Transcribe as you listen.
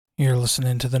You're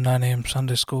listening to the 9 a.m.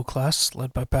 Sunday School class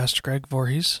led by Pastor Greg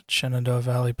Voorhees at Shenandoah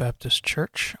Valley Baptist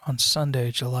Church on Sunday,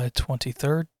 July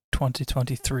 23rd,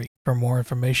 2023. For more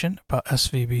information about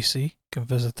SVBC, you can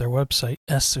visit their website,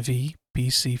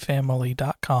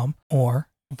 svbcfamily.com, or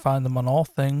you can find them on all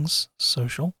things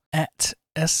social at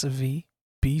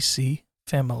SVBC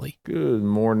Family. Good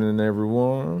morning,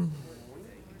 everyone.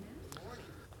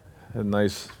 Had a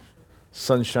nice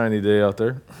sunshiny day out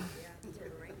there.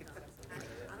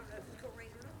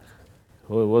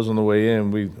 Well, it was on the way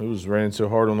in. It was raining so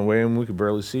hard on the way in, we could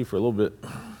barely see for a little bit.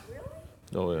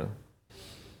 Oh, yeah.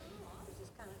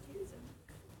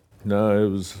 No, it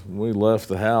was, when we left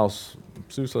the house,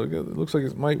 it looks like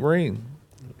it might rain.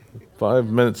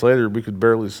 5 minutes later, we could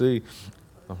barely see.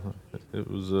 It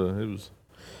was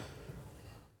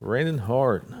raining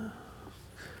hard.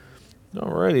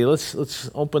 Alrighty, let's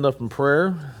open up in prayer,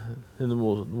 and then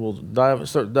we'll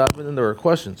start diving into our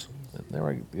questions.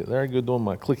 There I go doing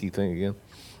my clicky thing again.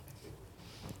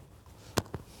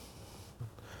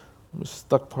 I'm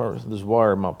stuck part of this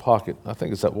wire in my pocket. I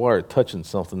think it's that wire touching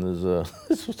something is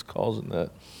what's causing that.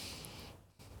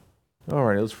 All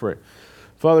right, let's pray.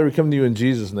 Father, we come to you in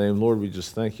Jesus' name. Lord, we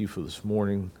just thank you for this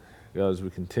morning. God, as we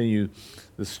continue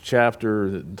this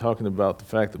chapter talking about the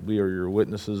fact that we are your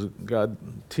witnesses, God,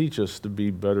 teach us to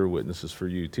be better witnesses for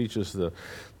you. Teach us to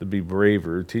be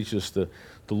braver. Teach us to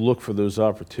look for those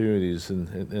opportunities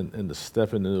and to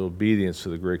step into obedience to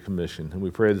the Great Commission. And we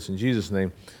pray this in Jesus'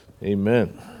 name.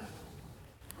 Amen.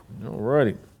 All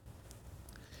righty.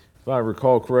 If I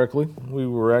recall correctly, we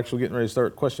were actually getting ready to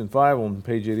start question 5 on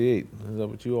page 88. Is that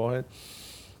what you all had?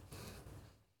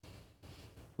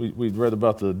 We'd read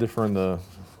about the different,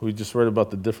 we just read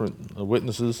about the different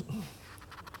witnesses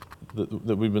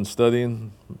that we've been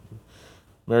studying.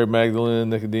 Mary Magdalene,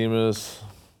 Nicodemus,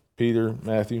 Peter,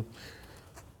 Matthew.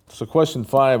 So question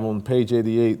 5 on page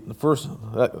 88,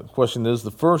 that question is,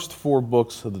 the first 4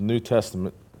 books of the New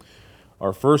Testament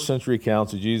are first century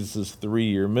accounts of Jesus'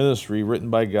 3-year ministry written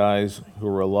by guys who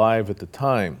were alive at the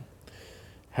time.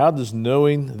 How does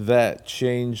knowing that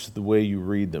change the way you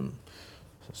read them?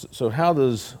 So how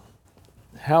does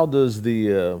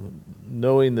the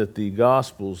knowing that the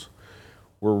Gospels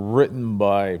were written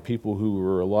by people who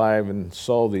were alive and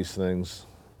saw these things,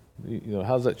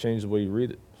 how does that change the way you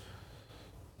read it?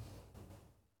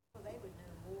 Well, they would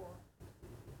know more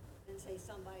than, say,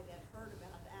 somebody that heard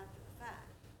about it after the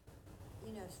fact.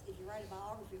 If you write a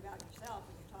biography about yourself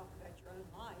and you talk about your own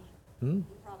life, you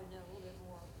probably know a little bit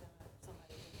more than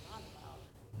somebody who's not a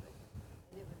biography.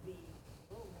 And it would be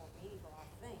a little more meaningful, I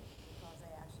think, because they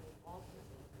actually walked with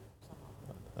it, some of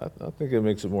them. I think it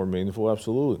makes it more meaningful,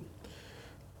 absolutely.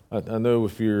 I know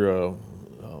if you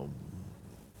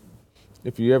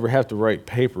ever have to write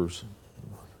papers,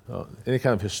 any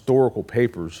kind of historical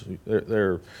papers,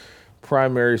 they're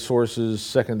primary sources,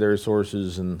 secondary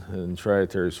sources, and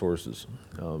tertiary sources.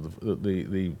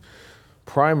 The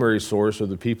primary source are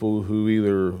the people who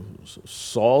either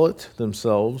saw it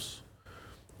themselves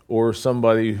or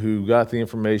somebody who got the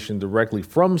information directly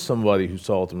from somebody who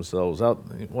saw it themselves.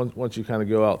 Once you kind of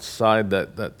go outside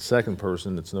that second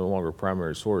person, it's no longer a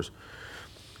primary source.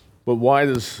 But why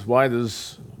do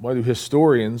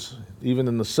historians, even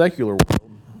in the secular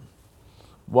world,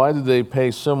 why do they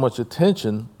pay so much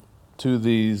attention to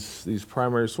these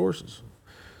primary sources?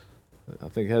 I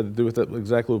think it had to do with that,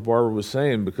 exactly what Barbara was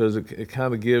saying, because it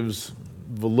kind of gives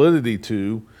validity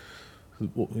to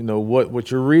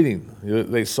what you're reading.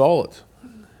 They saw it.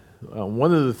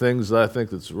 One of the things that I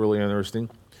think that's really interesting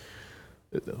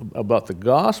about the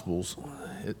Gospels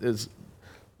is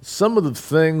some of the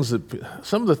things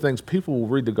people will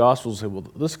read the Gospels and say, well,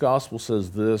 this Gospel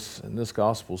says this and this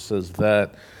Gospel says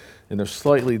that, and they're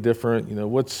slightly different.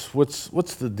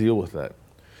 What's the deal with that?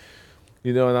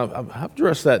 And I've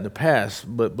addressed that in the past,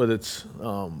 but it's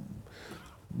the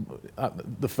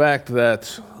fact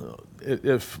that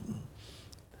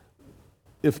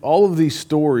if all of these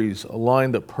stories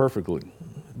aligned up perfectly,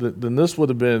 then this would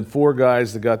have been 4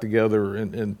 guys that got together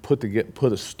and put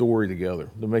a story together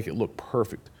to make it look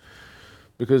perfect.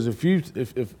 Because if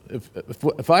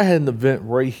I had an event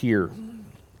right here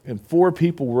and 4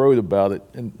 people wrote about it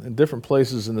in different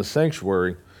places in the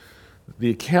sanctuary, the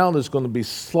account is going to be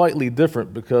slightly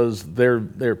different because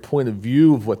their point of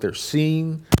view of what they're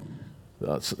seeing.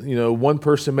 One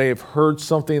person may have heard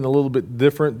something a little bit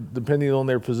different depending on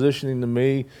their positioning to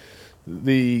me.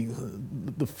 The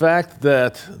fact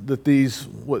that these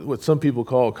what some people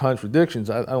call contradictions,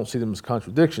 I don't see them as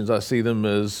contradictions. I see them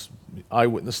as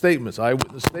eyewitness statements.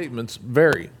 Eyewitness statements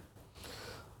vary.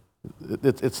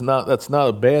 That's not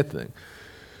a bad thing.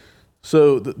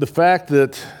 So the fact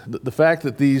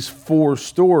that these four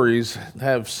stories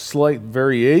have slight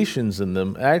variations in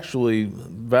them actually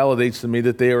validates to me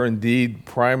that they are indeed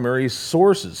primary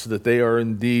sources, that they are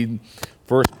indeed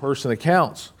first-person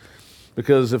accounts.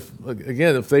 Because if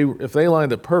they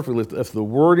lined up perfectly, if the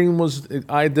wording was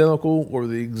identical or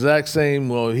the exact same,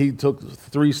 well, he took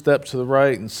 3 steps to the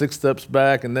right and 6 steps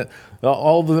back, and that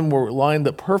all of them were lined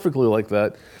up perfectly like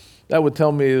that, that would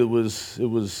tell me it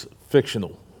was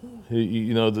fictional.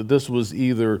 That this was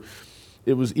either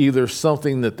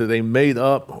something that they made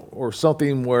up or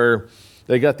something where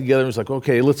they got together and was like,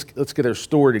 okay, let's get our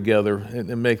story together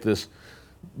and make this.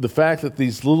 The fact that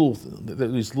these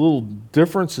little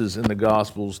differences in the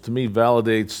Gospels to me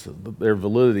validates their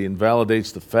validity and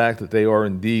validates the fact that they are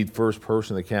indeed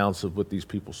first-person accounts of what these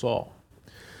people saw,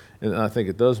 and I think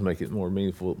it does make it more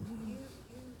meaningful. You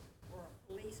were a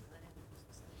policeman,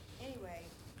 and anyway,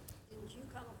 didn't you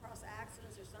come across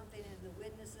accidents or something and the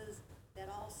witnesses that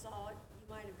all saw it, you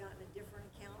might have gotten a different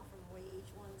account from the way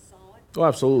each one saw it? Oh,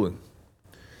 absolutely.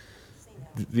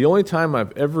 The only time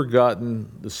I've ever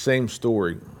gotten the same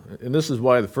story, and this is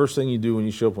why the first thing you do when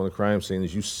you show up on a crime scene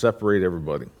is you separate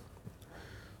everybody.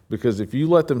 Because if you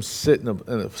let them sit in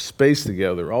a space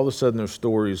together, all of a sudden their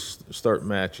stories start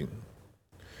matching.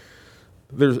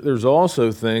 There's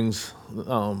also things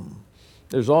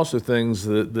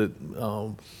that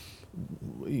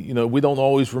we don't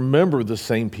always remember the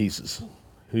same pieces.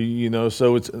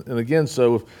 So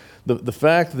the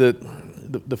fact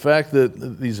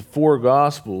that these 4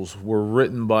 Gospels were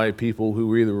written by people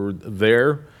who either were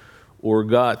there or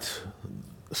got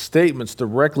statements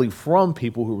directly from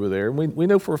people who were there. And we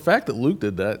know for a fact that Luke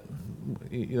did that.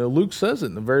 Luke says it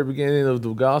in the very beginning of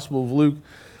the Gospel of Luke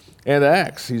and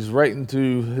Acts. He's writing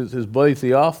to his buddy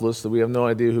Theophilus, that we have no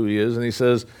idea who he is, and he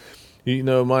says,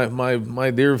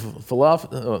 my dear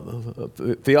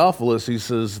Theophilus, he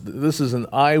says, this is an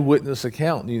eyewitness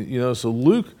account. So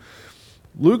Luke,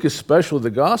 especially the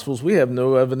Gospels, we have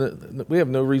no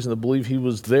reason to believe he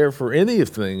was there for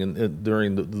anything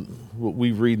during what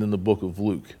we read in the book of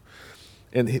Luke.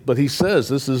 But he says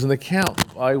this is an account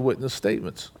of eyewitness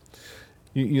statements.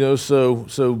 So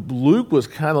Luke was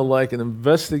kind of like an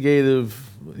investigative.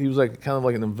 He was kind of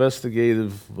like an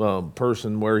investigative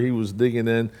person where he was digging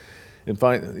in and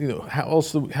find. How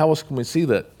else can we see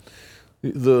that?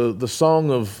 The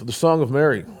song of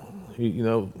Mary.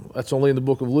 That's only in the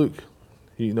book of Luke.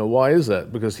 Why is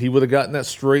that? Because he would have gotten that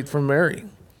straight from Mary.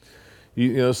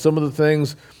 Some of the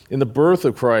things in the birth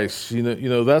of Christ,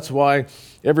 that's why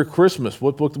every Christmas,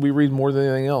 what book do we read more than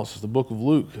anything else? It's the book of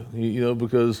Luke.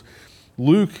 Because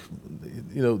Luke,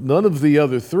 none of the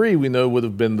other 3 we know would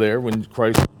have been there when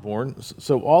Christ was born.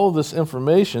 So all of this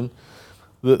information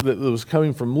that was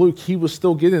coming from Luke, he was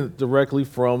still getting it directly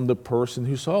from the person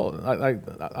who saw it.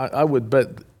 I would bet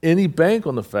any bank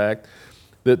on the fact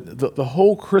that the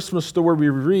whole Christmas story we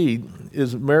read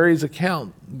is Mary's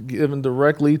account given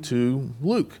directly to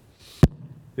Luke,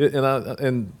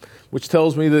 and which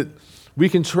tells me that we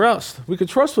can trust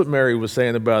what Mary was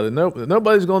saying about it.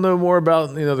 Nobody's going to know more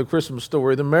about the Christmas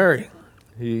story than Mary,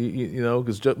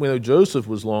 because we know Joseph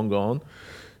was long gone.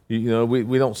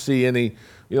 We don't see any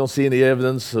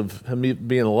evidence of him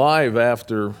being alive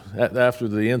after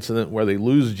the incident where they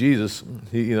lose Jesus.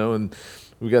 And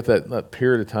we got that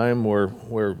period of time where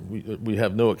we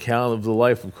have no account of the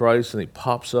life of Christ, and he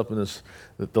pops up in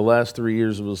the last 3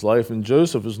 years of his life, and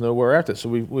Joseph is nowhere after it. So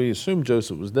we assume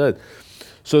Joseph was dead.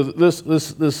 So this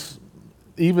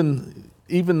even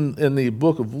in the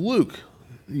book of Luke,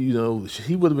 he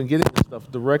would have been getting this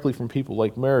stuff directly from people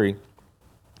like Mary,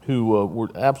 who were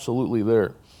absolutely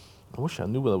there. I wish I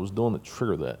knew what I was doing to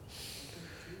trigger that.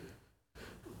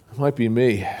 It might be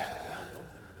me.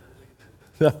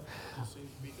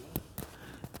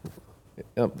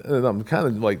 And I'm kind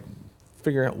of like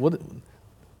figuring out what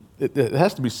it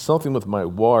has to be something with my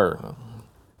wire.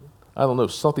 I don't know,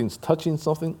 something's touching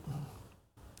something.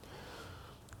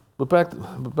 But back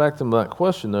to that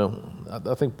question, though,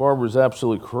 I think Barbara's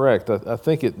absolutely correct. I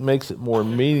think it makes it more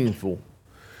meaningful,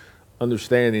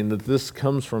 understanding that this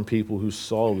comes from people who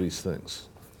saw these things.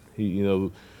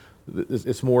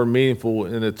 It's more meaningful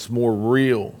and it's more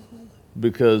real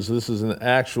because this is an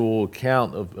actual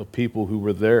account of people who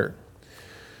were there.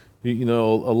 A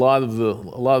lot of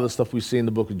the stuff we see in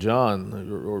the book of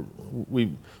John,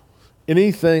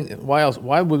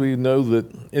 why would we know that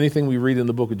anything we read in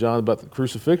the book of John about the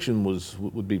crucifixion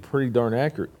would be pretty darn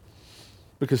accurate?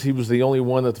 Because he was the only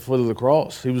one at the foot of the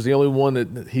cross. He was the only one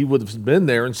that he would have been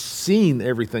there and seen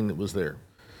everything that was there.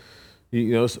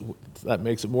 So that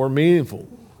makes it more meaningful.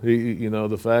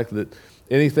 The fact that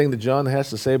Anything that John has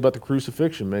to say about the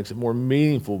crucifixion makes it more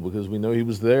meaningful because we know he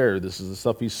was there. This is the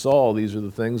stuff he saw. These are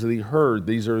the things that he heard.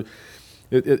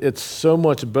 It's so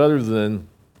much better than,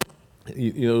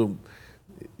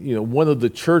 one of the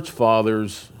church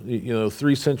fathers,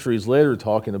 3 centuries later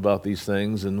talking about these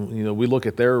things, and, we look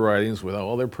at their writings with,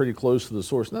 they're pretty close to the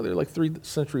source. No, they're like 3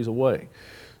 centuries away.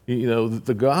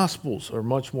 The Gospels are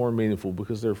much more meaningful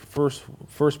because they're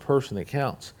first person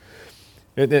accounts.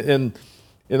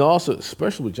 And also,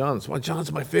 especially with John, that's why John's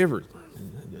my favorite.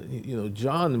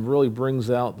 John really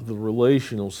brings out the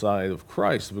relational side of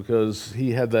Christ because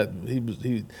he had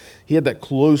that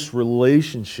close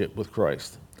relationship with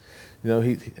Christ.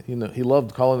 He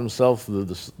loved calling himself the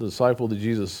disciple that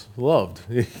Jesus loved.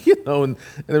 But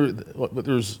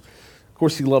there's, of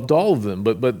course, he loved all of them.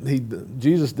 But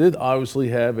Jesus did obviously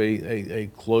have a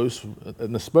close,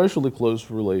 an especially close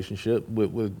relationship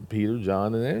with Peter,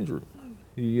 John, and Andrew.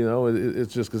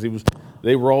 It's just because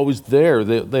they were always there.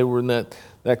 They were in that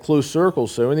close circle.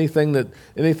 So anything that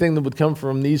would come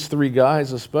from these 3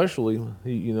 guys, especially,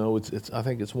 I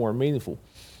think it's more meaningful.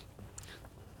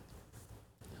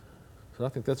 So I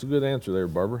think that's a good answer there,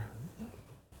 Barbara.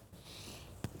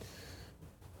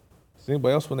 Does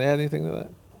anybody else want to add anything to that?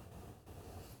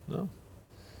 No.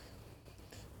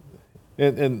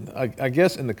 And I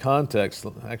guess in the context,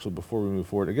 actually, before we move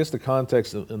forward, I guess the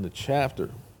context in the chapter,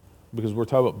 because we're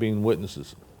talking about being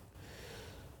witnesses,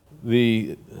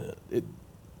 it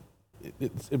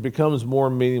becomes more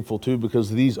meaningful too because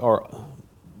these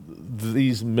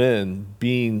men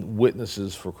being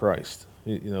witnesses for Christ.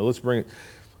 Let's bring it.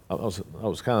 I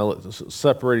was kind of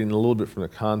separating a little bit from the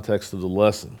context of the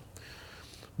lesson,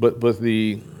 but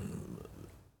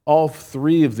all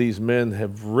 3 of these men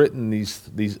have written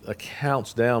these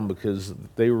accounts down because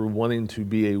they were wanting to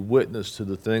be a witness to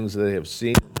the things that they have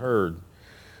seen and heard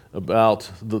about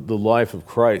the life of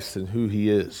Christ and who he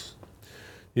is.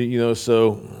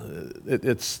 So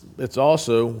it's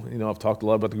also, I've talked a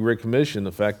lot about the Great Commission,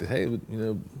 the fact that, hey,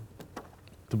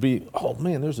 to be,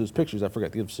 there's those pictures I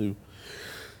forgot to give Sue.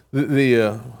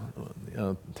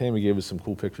 Tammy gave us some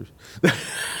cool pictures.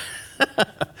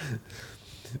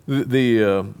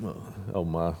 Oh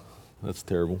my, that's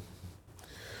terrible.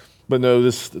 But no,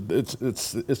 it's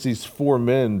these 4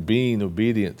 men being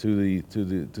obedient to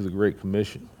the Great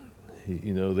Commission.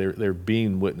 They're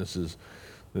being witnesses.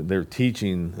 They're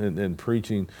teaching and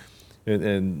preaching,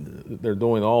 and they're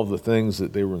doing all of the things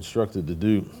that they were instructed to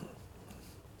do.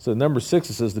 So number 6,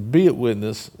 it says to be a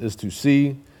witness is to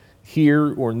see,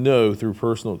 hear, or know through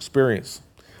personal experience.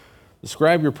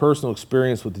 Describe your personal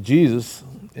experience with Jesus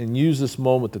and use this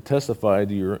moment to testify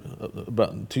to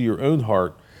your own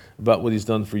heart about what he's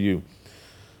done for you.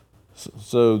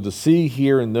 So to see,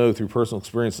 hear, and know through personal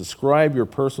experience, describe your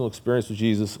personal experience with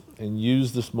Jesus and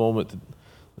use this moment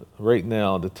right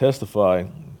now to testify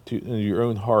in your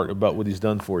own heart about what he's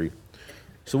done for you.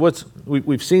 So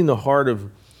we've seen the heart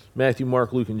of Matthew,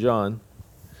 Mark, Luke, and John,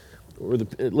 or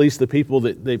at least the people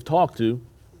that they've talked to.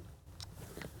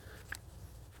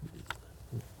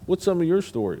 What's some of your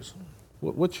stories?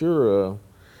 What's your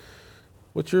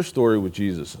story with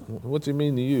Jesus? What's he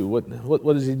mean to you?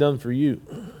 What has he done for you?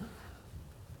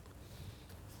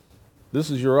 This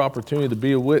is your opportunity to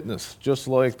be a witness, just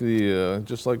like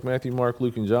Matthew, Mark,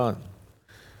 Luke, and John.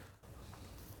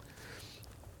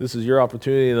 This is your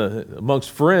opportunity amongst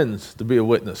friends to be a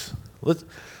witness.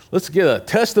 Let's get a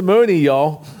testimony,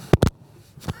 y'all.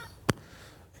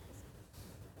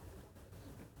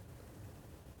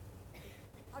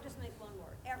 I'll just make one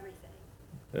word: everything.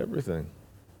 Everything.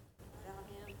 Without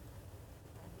him, I'd be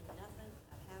nothing.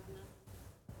 I'd have nothing.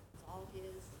 It's all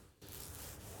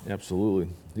his. Absolutely.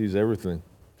 He's everything.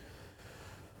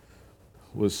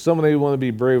 Was somebody want to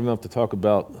be brave enough to talk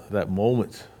about that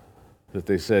moment that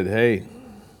they said, hey,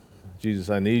 Jesus,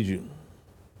 I need you?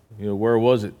 Where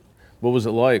was it? What was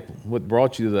it like? What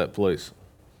brought you to that place?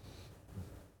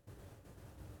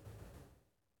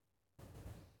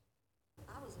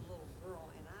 I was a little girl,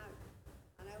 and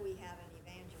I know we had an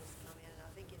evangelist come in, and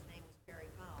I think his name was Perry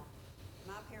Powell.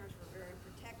 My parents were very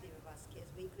protective of us kids.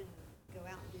 We couldn't go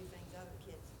out and do things other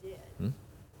kids did.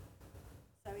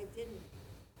 So it didn't,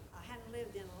 I hadn't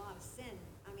lived in a lot of sin.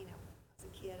 I mean, as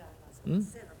a kid, I was a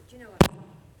sinner, but you know what I mean?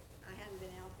 I hadn't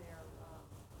been out there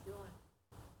doing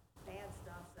bad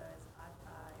stuff, so I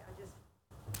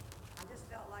just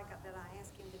felt like that I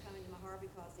asked him to come into my heart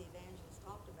because the evangelist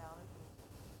talked about it.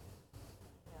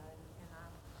 And I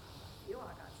feel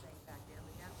I got saved back then,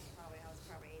 but I was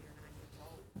probably 8 or 9 years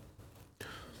old.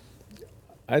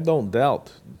 I don't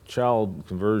doubt child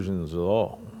conversions at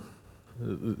all.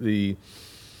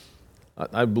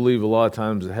 I believe a lot of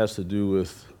times it has to do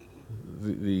with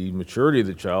the maturity of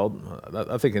the child.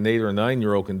 I think an 8 or a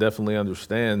 9-year-old can definitely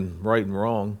understand right and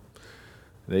wrong.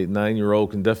 An 8,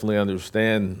 9-year-old can definitely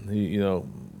understand, hey,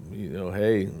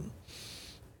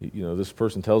 this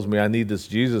person tells me I need this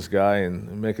Jesus guy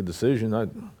and make a decision. I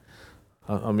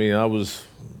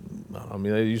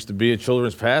used to be a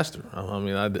children's pastor.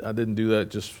 I didn't do that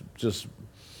just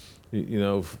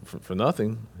for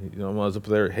nothing. When I was up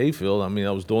there at Hayfield, I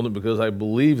was doing it because I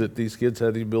believed that these kids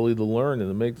had the ability to learn and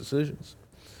to make decisions,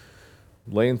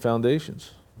 laying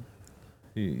foundations.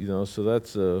 So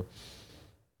that's God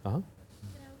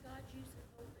uses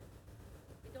open.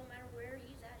 It don't matter where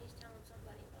he's at, he's telling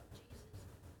somebody about Jesus.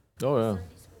 Oh yeah.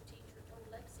 Sunday school teacher told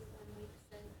Lexi one week,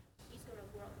 said he's going to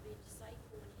grow up and be a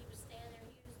disciple. And he was standing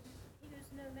there, he goes,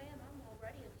 no ma'am, I'm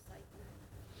already a disciple.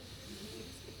 He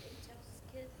tells his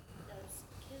kids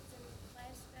in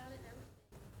class about it and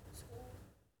everything, school.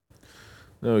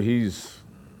 No,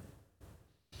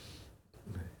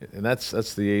 and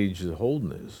that's the age that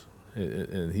Holden is,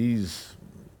 and he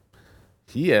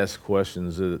asks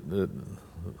questions that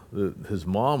his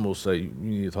mom will say, you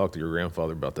need to talk to your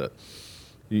grandfather about that.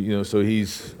 So he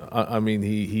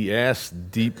asks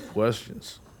deep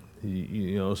questions.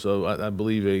 So I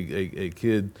believe a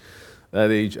kid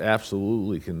that age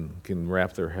absolutely can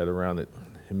wrap their head around it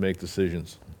and make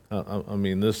decisions.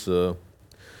 Even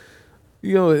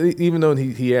though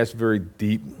he asks very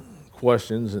deep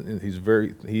questions and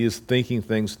he is thinking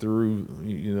things through,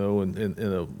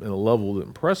 in a level that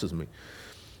impresses me.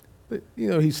 But,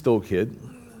 he's still a kid.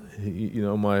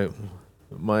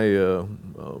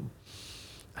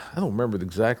 I don't remember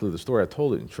exactly the story. I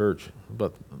told it in church,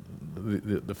 but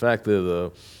the fact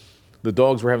that the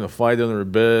dogs were having a fight under the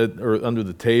bed or under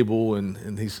the table,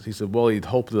 and he said, well, he'd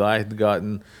hoped that I had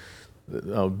gotten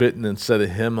bitten instead of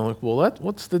him. I'm like, well,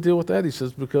 what's the deal with that? He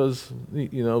says, because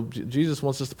Jesus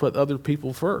wants us to put other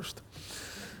people first,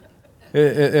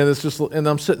 and it's just, and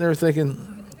I'm sitting there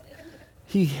thinking,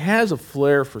 he has a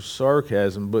flair for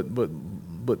sarcasm, but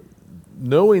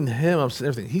knowing him, I'm sitting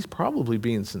there thinking he's probably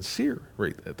being sincere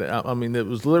right at that. It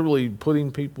was literally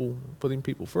putting people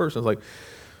first. I was like,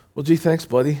 well, gee, thanks,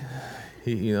 buddy.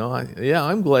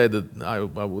 I'm glad that I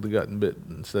would have gotten bit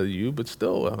instead of you, but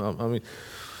still,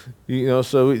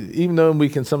 so even though we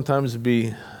can sometimes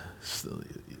be,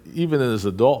 even as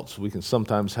adults, we can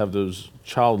sometimes have those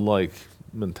childlike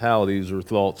mentalities or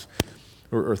thoughts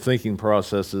or thinking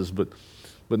processes, but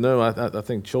no, I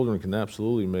think children can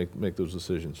absolutely make those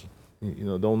decisions.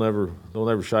 Don't ever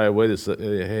shy away to say,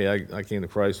 hey, I came to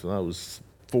Christ when I was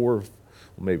 4, well,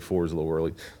 maybe 4 is a little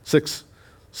early, 6,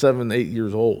 7, 8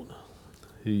 years old.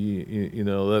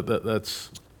 That's.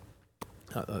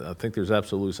 I think there's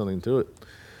absolutely something to it.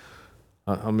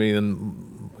 I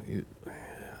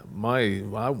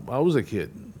was a kid.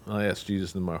 I asked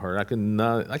Jesus in my heart. I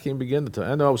can't begin to tell.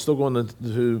 I know I was still going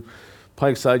to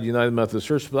Pikeside United Methodist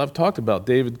Church, but I've talked about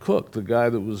David Cook, the guy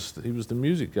he was the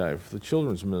music guy for the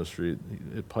children's ministry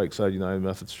at Pikeside United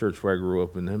Methodist Church where I grew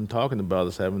up, and him talking about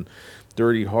us having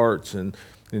dirty hearts and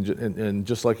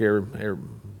just like our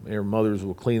mothers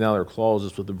will clean out our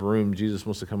closets with the broom, Jesus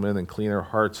wants to come in and clean our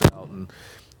hearts out,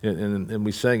 and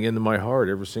we sang Into My Heart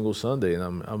every single Sunday,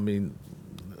 and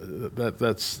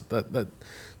that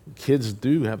kids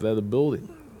do have that ability.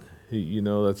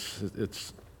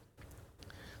 It's.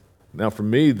 Now, for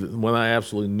me, when I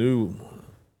absolutely knew,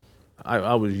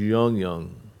 I was young,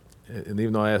 and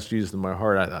even though I asked Jesus in my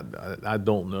heart, I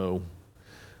don't know.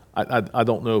 I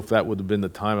don't know if that would have been the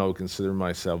time I would consider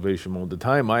my salvation moment. The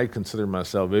time I considered my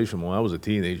salvation moment, I was a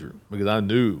teenager, because I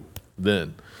knew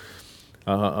then.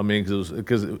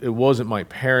 Because it wasn't my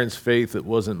parents' faith, it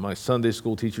wasn't my Sunday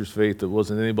school teacher's faith, it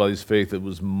wasn't anybody's faith. It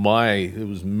was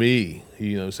me,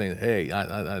 saying, "Hey,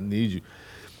 I need you."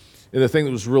 And the thing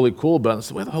that was really cool about it is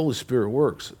the way the Holy Spirit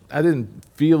works. I didn't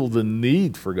feel the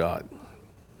need for God.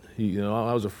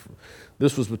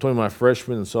 This was between my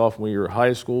freshman and sophomore year of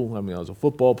high school. I was a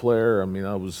football player. I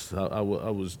was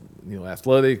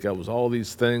athletic. I was all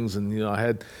these things, and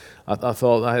I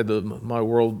thought I had my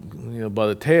world, by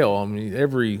the tail.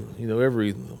 Every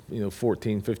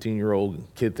 14, 15-year-old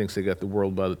kid thinks they got the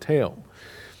world by the tail.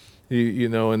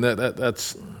 And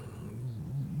that's.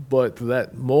 But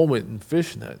that moment in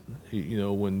Fishnet,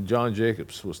 when John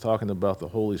Jacobs was talking about the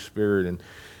Holy Spirit and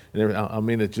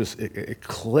everything, it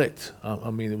clicked.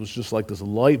 It was just like this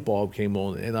light bulb came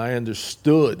on, and I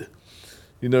understood,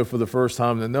 for the first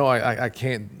time that no, I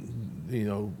can't,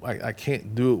 I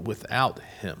can't do it without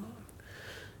Him.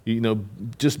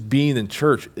 Just being in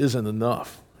church isn't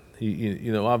enough.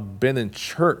 I've been in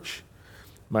church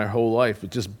my whole life, but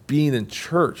just being in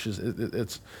church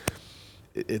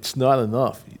it's not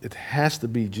enough. It has to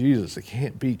be Jesus. It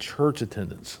can't be church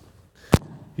attendance.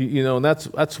 And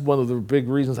that's one of the big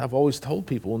reasons I've always told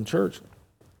people in church.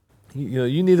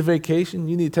 You need a vacation.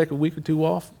 You need to take a week or two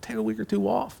off. Take a week or two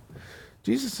off.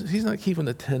 Jesus, he's not keeping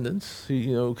attendance,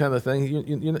 kind of thing.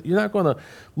 You're not going to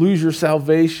lose your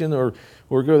salvation or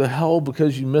go to hell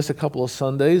because you miss a couple of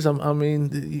Sundays.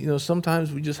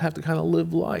 Sometimes we just have to kind of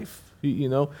live life,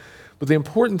 But the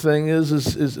important thing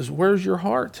is where's your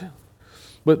heart?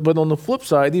 But on the flip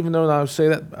side, even though I say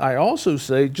that, I also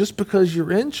say just because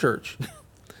you're in church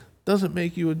doesn't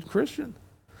make you a Christian.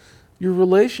 Your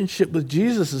relationship with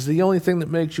Jesus is the only thing that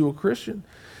makes you a Christian.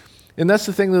 And that's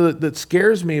the thing that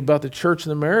scares me about the church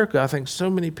in America. I think so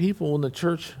many people in the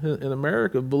church in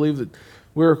America believe that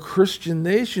we're a Christian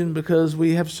nation because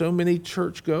we have so many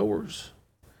churchgoers.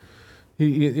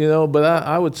 But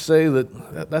I would say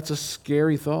that's a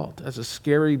scary thought. That's a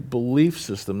scary belief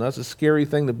system. That's a scary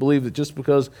thing to believe that just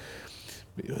because.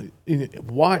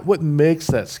 What makes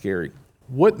that scary?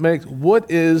 What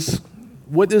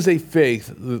is a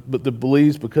faith that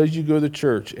believes because you go to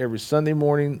church every Sunday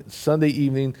morning, Sunday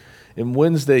evening, and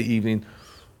Wednesday evening?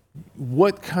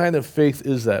 What kind of faith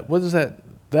is that? What is that?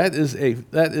 That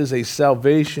is a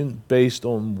salvation based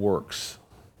on works.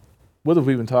 What have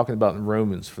we been talking about in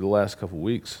Romans for the last couple of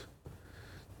weeks?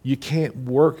 You can't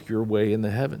work your way into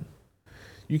heaven.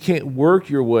 You can't work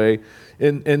your way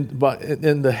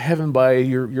into heaven by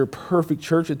your perfect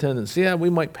church attendance. Yeah, we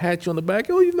might pat you on the back.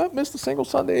 Oh, you've not missed a single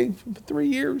Sunday for 3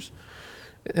 years.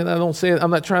 And I don't say it.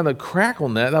 I'm not trying to crack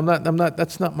on that. I'm not.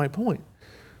 That's not my point.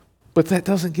 But that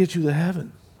doesn't get you to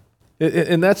heaven.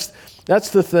 And that's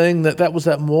the thing that was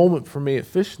that moment for me at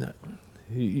Fishnet.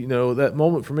 That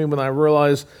moment for me when I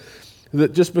realized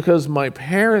that just because my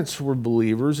parents were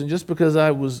believers and just because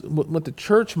I went to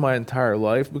church my entire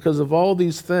life, because of all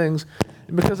these things,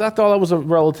 and because I thought I was a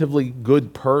relatively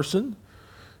good person,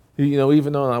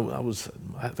 even though I was,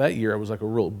 that year I was like a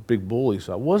real big bully,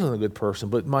 so I wasn't a good person,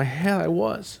 but in my head I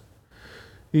was.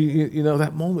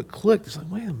 That moment clicked. It's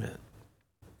like, wait a minute.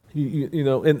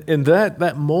 And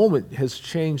that moment has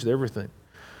changed everything.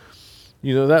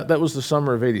 That was the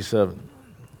summer of '87.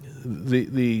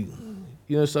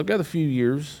 So I've got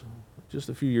just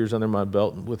a few years under my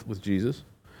belt with Jesus.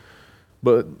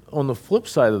 But on the flip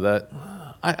side of that,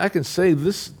 I can say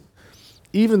this,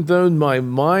 even though my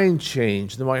mind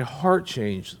changed and my heart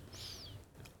changed,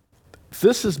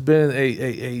 this has been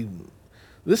a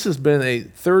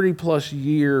 30-plus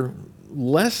year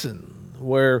lesson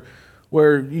where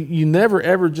you never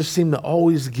ever just seem to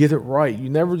always get it right. You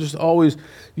never just always,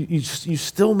 you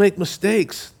still make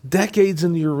mistakes decades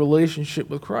into your relationship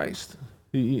with Christ.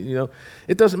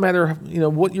 It doesn't matter,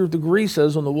 what your degree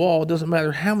says on the wall. It doesn't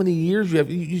matter how many years you have.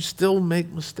 You still make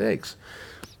mistakes.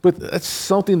 But that's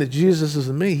something that Jesus is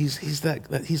in me. He's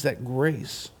that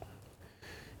grace.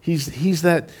 He's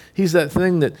that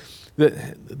thing that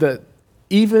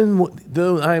even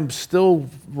though I'm still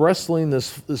wrestling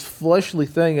this fleshly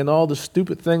thing and all the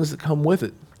stupid things that come with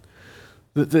it,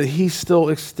 that he still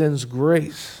extends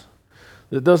grace.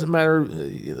 It doesn't matter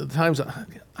the times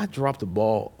I drop the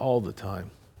ball all the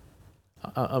time.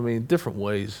 I mean, different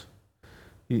ways.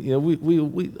 We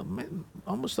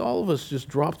almost all of us just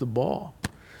drop the ball.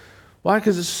 Why?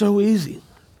 Because it's so easy.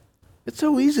 It's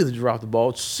so easy to drop the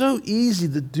ball. It's so easy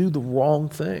to do the wrong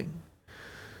thing.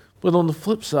 But on the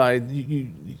flip side,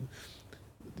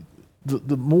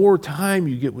 the more time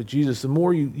you get with Jesus, the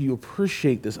more you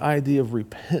appreciate this idea of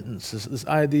repentance, this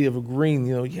idea of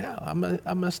agreeing,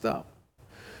 I messed up.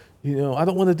 I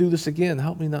don't want to do this again.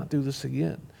 Help me not do this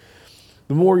again.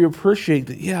 The more you appreciate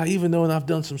that, even though I've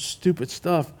done some stupid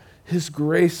stuff, his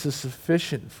grace is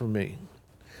sufficient for me.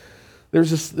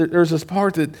 There's this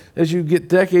part that as you get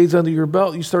decades under your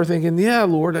belt, you start thinking,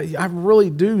 Lord, I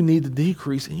really do need to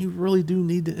decrease, and you really do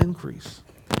need to increase.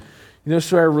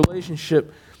 So our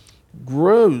relationship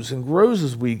grows and grows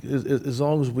as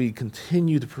long as we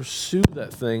continue to pursue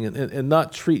that thing and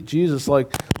not treat Jesus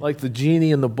like the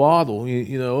genie in the bottle.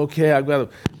 Okay,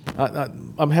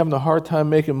 I'm having a hard time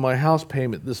making my house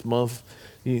payment this month.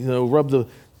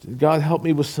 God help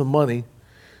me with some money.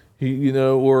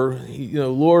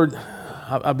 Lord,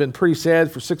 I've been pretty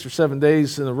sad for 6 or 7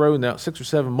 days in a row now, 6 or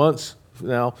 7 months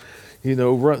now.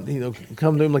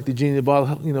 Come to him like the genie in the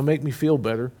bottle. Make me feel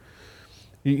better.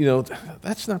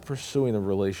 That's not pursuing a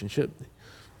relationship.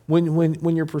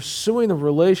 When you're pursuing a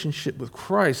relationship with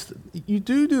Christ, you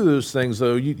do those things,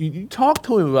 though. You talk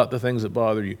to him about the things that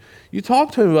bother you. You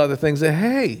talk to him about the things that,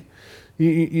 hey,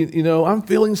 I'm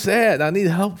feeling sad. I need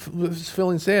help with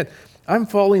feeling sad. I'm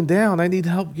falling down. I need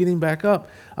help getting back up.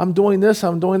 I'm doing this.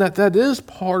 I'm doing that. That is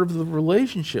part of the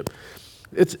relationship.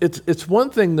 It's one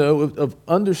thing, though, of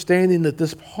understanding that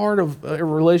this part of a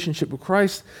relationship with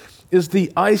Christ is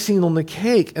the icing on the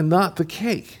cake and not the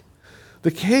cake.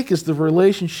 The cake is the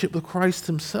relationship with Christ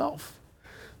himself.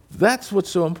 That's what's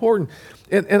so important.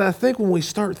 And I think when we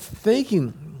start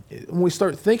thinking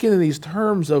in these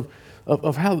terms of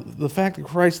how the fact that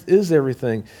Christ is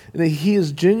everything, and that he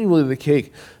is genuinely the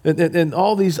cake, and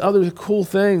all these other cool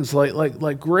things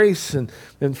like grace and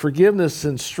forgiveness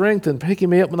and strength and picking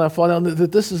me up when I fall down,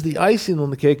 that this is the icing on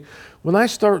the cake. When I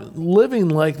start living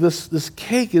like this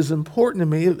cake is important to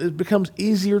me, it becomes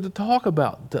easier to talk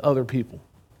about to other people.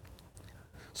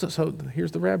 So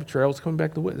here's the rabbit trail. It's coming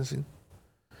back to witnessing.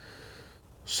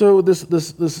 So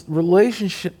this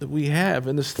relationship that we have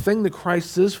and this thing that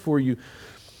Christ is for you,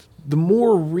 the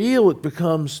more real it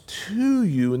becomes to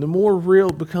you and the more real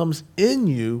it becomes in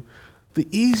you, the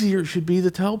easier it should be to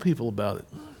tell people about it.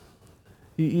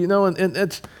 You know, and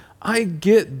it's, I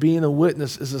get being a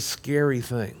witness is a scary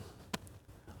thing.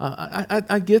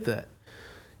 I get that.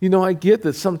 You know, I get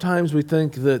that sometimes we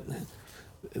think that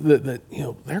you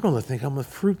know, they're going to think I'm a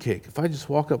fruitcake if I just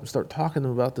walk up and start talking to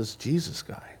them about this Jesus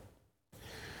guy.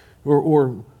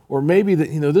 Or maybe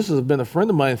that, you know, this has been a friend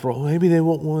of mine for a while. Maybe they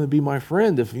won't want to be my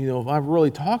friend if I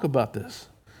really talk about this.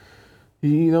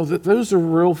 You know, those are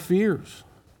real fears.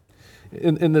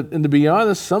 And to be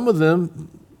honest, some of them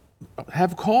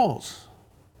have cause.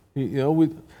 You know,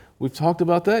 we've talked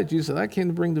about that. Jesus said, I came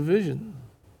to bring division.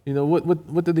 You know,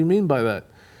 what did he mean by that?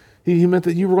 He meant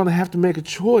that you were going to have to make a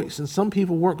choice, and some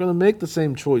people weren't going to make the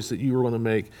same choice that you were going to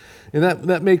make. And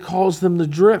that may cause them to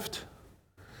drift.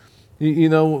 You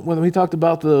know, when he talked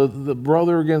about the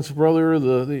brother against brother,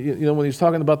 you know, when he was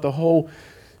talking about the whole,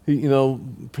 you know,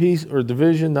 peace or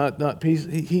division, not peace,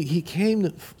 he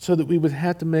came so that we would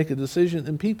have to make a decision,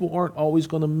 and people aren't always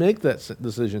going to make that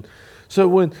decision. So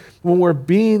when we're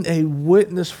being a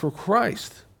witness for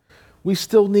Christ, we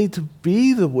still need to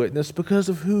be the witness because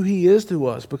of who he is to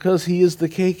us, because he is the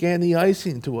cake and the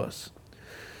icing to us.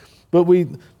 But we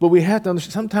have to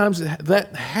understand sometimes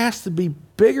that has to be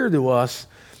bigger to us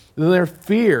than their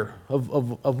fear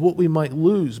of what we might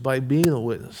lose by being a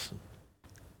witness.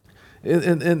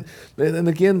 And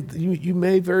again, you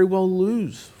may very well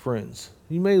lose friends.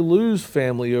 You may lose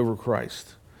family over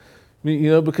Christ.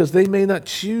 You know, because they may not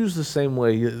choose the same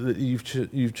way that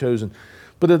you've chosen.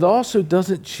 But it also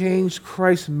doesn't change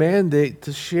Christ's mandate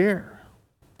to share.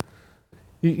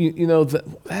 You know,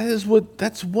 that's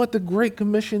what the Great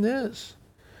Commission is.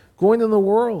 Going in the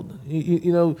world,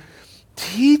 you know,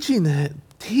 teaching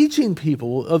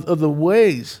people of the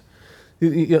ways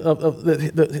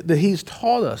that he's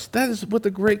taught us. That is what the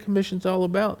Great Commission is all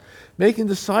about. Making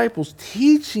disciples,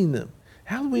 teaching them.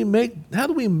 How do we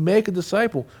make a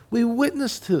disciple? We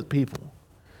witness to people.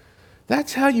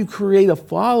 That's how you create a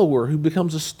follower who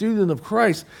becomes a student of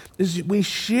Christ, is we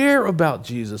share about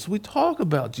Jesus. We talk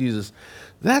about Jesus.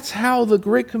 That's how the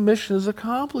Great Commission is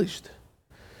accomplished.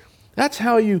 That's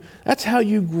how you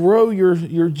grow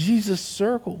your Jesus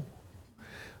circle.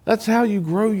 That's how you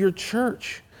grow your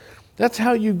church. That's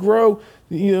how you grow,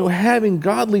 you know, having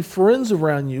godly friends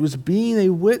around you, is being a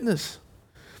witness.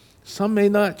 Some may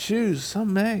not choose,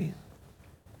 some may.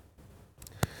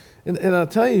 And I'll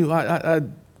tell you,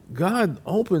 God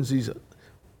opens these.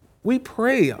 We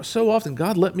pray so often,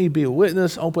 God, let me be a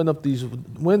witness, open up these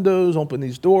windows, open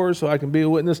these doors so I can be a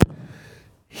witness.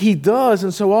 He does,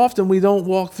 and so often we don't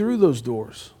walk through those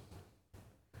doors.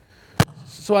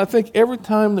 So I think every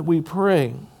time that we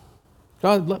pray,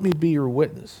 God, let me be your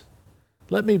witness.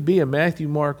 Let me be a Matthew,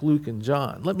 Mark, Luke, and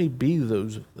John. Let me be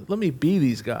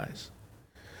these guys.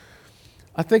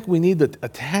 I think we need to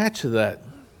attach to that.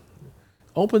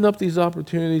 Open up these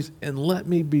opportunities and let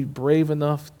me be brave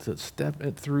enough to step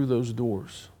through those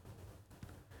doors.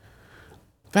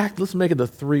 In fact, let's make it a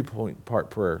 3-part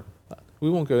prayer. We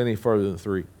won't go any further than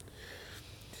 3.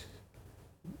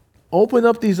 Open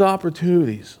up these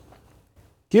opportunities.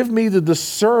 Give me the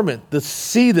discernment to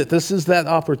see that this is that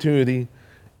opportunity,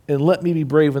 and let me be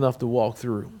brave enough to walk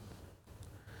through.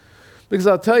 Because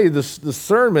I'll tell you, this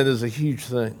discernment is a huge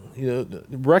thing. You know,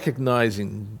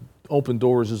 recognizing open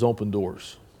doors is open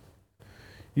doors.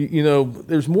 You know,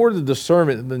 there's more to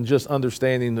discernment than just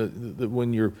understanding that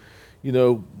when you're, you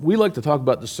know, we like to talk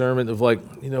about discernment of, like,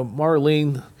 you know,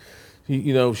 Marlene,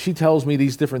 you know, she tells me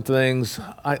these different things.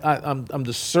 I'm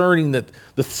discerning that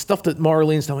the stuff that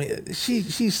Marlene's telling me,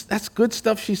 she's that's good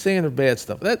stuff she's saying or bad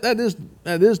stuff. That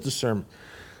is discernment.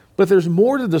 But there's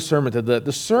more to discernment than that.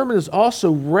 Discernment is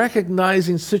also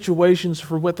recognizing situations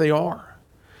for what they are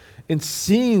and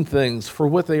seeing things for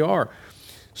what they are.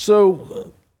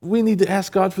 So we need to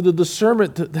ask God for the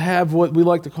discernment to have what we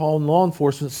like to call in law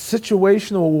enforcement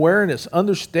situational awareness,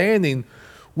 understanding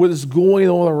what is going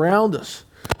on around us.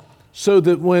 So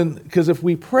that because if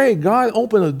we pray, God,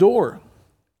 open a door,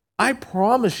 I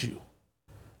promise you,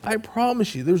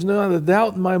 there's not a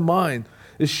doubt in my mind,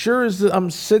 as sure as that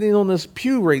I'm sitting on this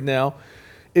pew right now,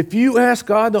 if you ask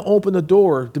God to open a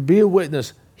door to be a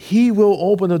witness, He will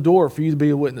open a door for you to be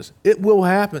a witness. It will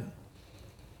happen.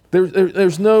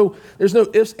 There's no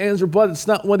ifs, ands, or buts. It's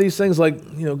not one of these things like,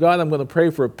 God, I'm going to pray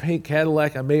for a pink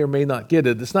Cadillac. I may or may not get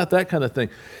it. It's not that kind of thing.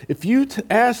 If you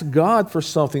ask God for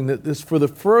something that is for the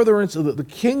furtherance of the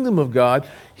kingdom of God,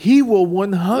 He will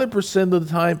 100% of the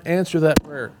time answer that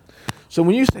prayer. So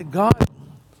when you say, God,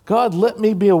 let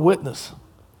me be a witness.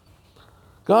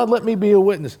 God, let me be a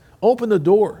witness. Open the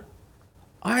door.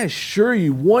 I assure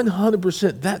you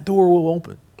 100% that door will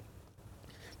open.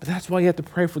 But that's why you have to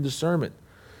pray for discernment.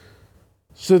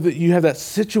 So that you have that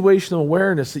situational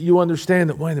awareness that you understand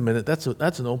that, wait a minute, that's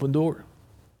an open door.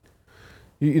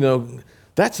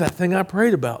 That's that thing I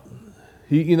prayed about.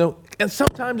 And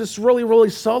sometimes it's really, really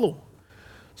subtle.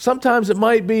 Sometimes it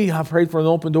might be, I prayed for an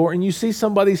open door, and you see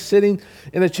somebody sitting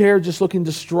in a chair just looking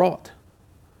distraught.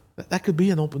 That could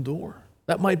be an open door.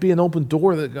 That might be an open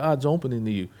door that God's opening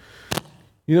to you.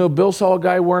 Bill saw a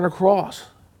guy wearing a cross.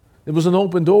 It was an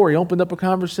open door. He opened up a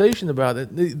conversation about it.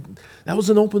 That was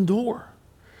an open door.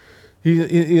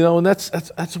 And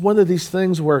that's one of these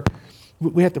things where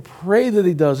we have to pray that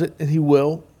He does it, and He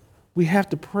will. We have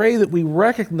to pray that we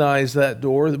recognize that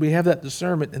door, that we have that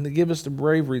discernment, and to give us the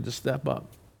bravery to step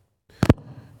up.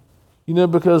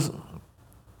 Because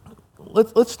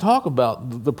let's talk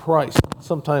about the price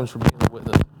sometimes for being a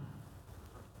witness.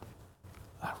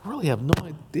 I really have no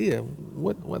idea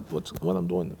what I'm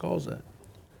doing to cause that.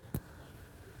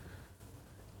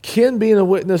 Can being a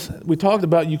witness, we talked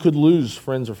about you could lose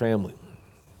friends or family.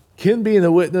 Can being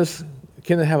a witness,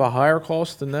 can it have a higher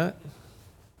cost than that?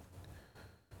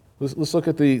 Let's look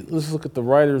at the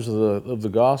writers of the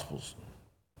Gospels.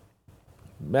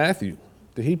 Matthew,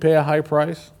 did he pay a high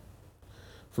price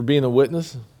for being a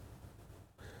witness?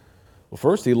 Well,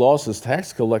 first he lost his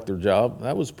tax collector job.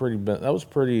 That would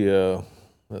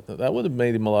have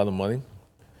made him a lot of money.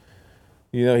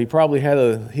 He probably had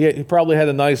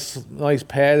a nice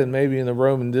pad and maybe in the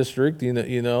Roman district,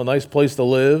 a nice place to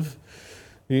live.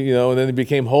 And then he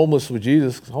became homeless with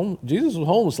Jesus. Jesus was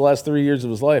homeless the last 3 years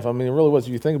of his life. I mean, it really was,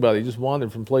 if you think about it, he just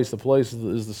wandered from place to place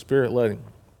as the Spirit led him.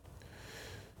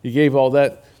 He gave all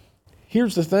that.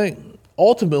 Here's the thing.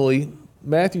 Ultimately,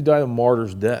 Matthew died a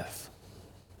martyr's death.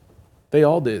 They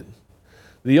all did.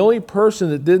 The only person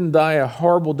that didn't die a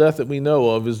horrible death that we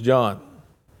know of is John.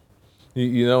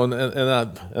 I'm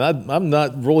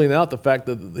not ruling out the fact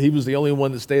that he was the only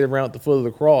one that stayed around at the foot of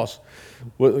the cross.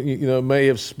 May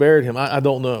have spared him. I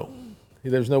don't know.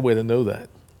 There's no way to know that.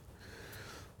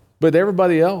 But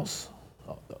everybody else,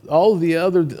 all the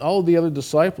other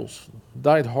disciples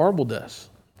died horrible deaths.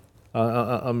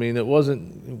 It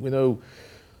wasn't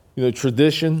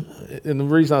tradition. And the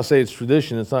reason I say it's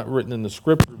tradition, it's not written in the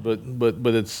scripture,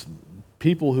 but it's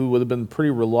people who would have been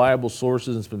pretty reliable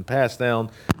sources. It's been passed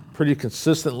down pretty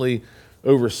consistently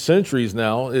over centuries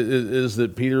now, is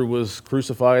that Peter was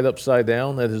crucified upside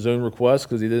down at his own request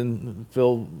because he didn't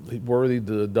feel worthy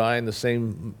to die in the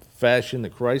same fashion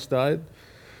that Christ died.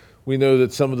 We know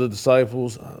that some of the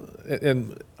disciples,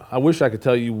 and I wish I could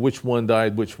tell you which one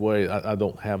died which way. I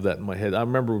don't have that in my head. I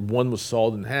remember one was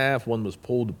sawed in half, one was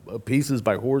pulled to pieces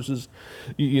by horses,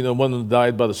 one of them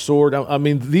died by the sword.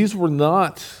 These were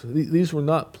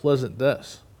not pleasant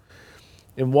deaths.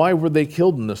 And why were they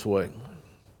killed in this way?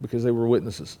 Because they were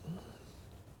witnesses.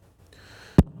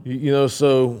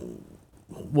 So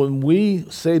when we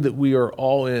say that we are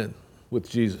all in with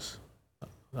Jesus,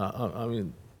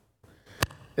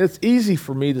 it's easy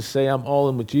for me to say I'm all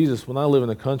in with Jesus when I live in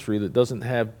a country that doesn't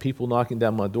have people knocking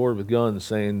down my door with guns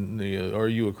saying, are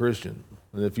you a Christian?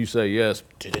 And if you say yes,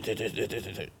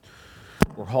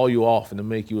 or haul you off and to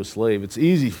make you a slave, it's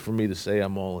easy for me to say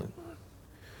I'm all in.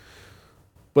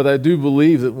 But I do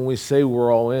believe that when we say we're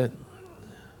all in,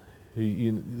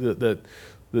 that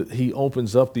He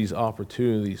opens up these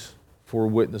opportunities for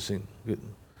witnessing. And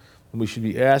we should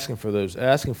be asking for those,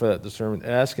 asking for that discernment,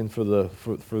 asking for the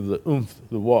oomph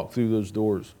to walk through those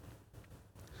doors.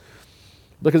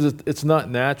 Because it's not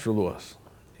natural to us.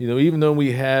 Even though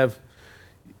we have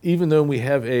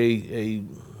a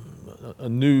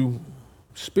new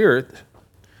spirit,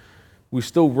 we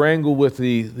still wrangle with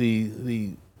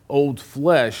the old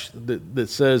flesh that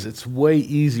says it's way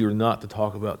easier not to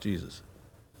talk about Jesus.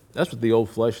 That's what the old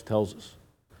flesh tells us.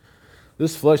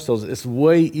 This flesh tells us it's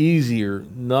way easier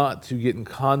not to get in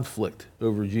conflict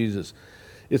over Jesus.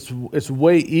 It's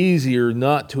way easier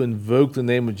not to invoke the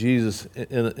name of Jesus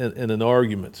in an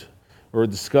argument or a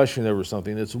discussion over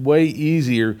something. It's way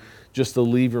easier just to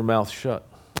leave your mouth shut.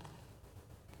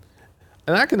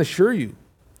 And I can assure you,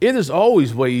 it is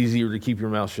always way easier to keep your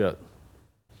mouth shut.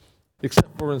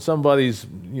 Except for when somebody's,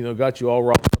 got you all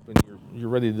riled up and you're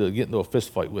ready to get into a fist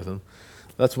fight with them.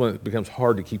 That's when it becomes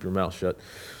hard to keep your mouth shut.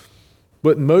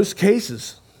 But in most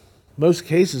cases,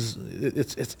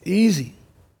 it's easy.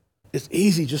 It's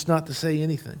easy just not to say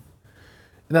anything.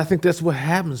 And I think that's what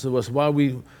happens to us, why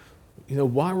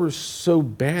we're so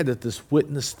bad at this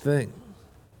witness thing.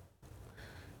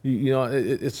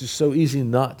 It's just so easy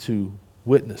not to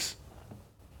witness.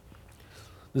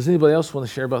 Does anybody else want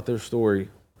to share about their story?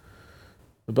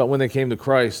 About when they came to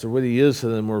Christ, or what he is to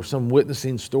them, or some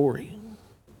witnessing story?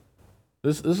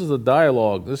 This is a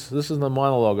dialogue. This isn't a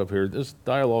monologue up here. This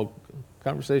dialogue,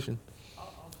 conversation.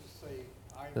 I'll just say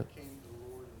I came to the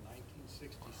Lord in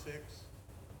 1966.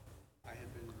 I had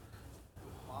been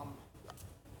with Mom. I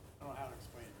don't know how to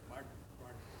explain it. My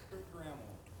great grandma,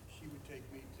 she would take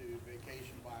me to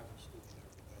vacation Bible school and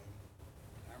everything.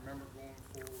 I remember going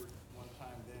forward one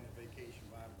time then at vacation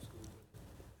Bible school.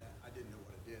 I didn't know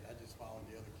what I did. I just followed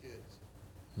the other kids.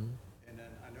 And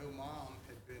then I know Mom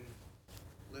had been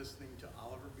listening to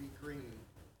Oliver B. Green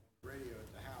radio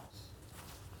at the house.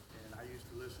 And I used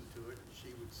to listen to it, and she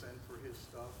would send for his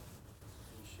stuff.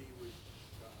 And she would,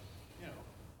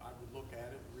 I would look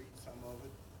at it, read some of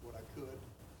it, what I could.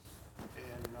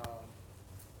 And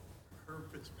Herb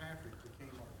Fitzpatrick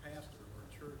became our pastor of our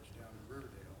church down in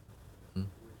Riverdale,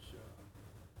 which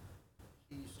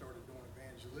he started doing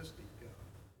evangelistic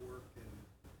work and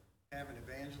having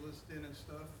evangelists in and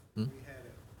stuff. We had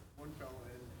one fellow,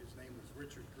 and his name was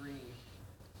Richard Green,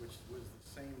 which was the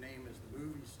same name as the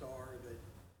movie star that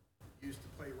used to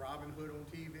play Robin Hood on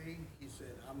TV. He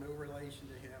said, I'm no relation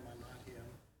to him, I'm not him.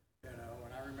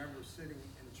 And I remember sitting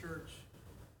in church,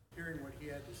 hearing what he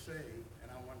had to say, and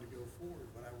I wanted to go forward,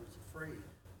 but I was afraid.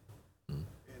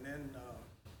 And then a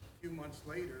few months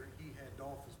later, he had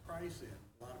Dolphus Price in.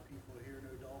 A lot of people here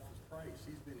know Dolphus Price.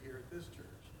 He's been here at this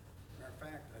church. Matter of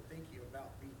fact, I think he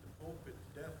about beat the pulpit to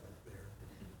death up there,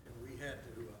 and we had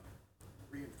to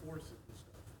reinforce it and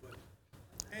stuff. But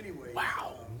anyway,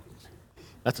 Wow.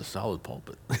 That's a solid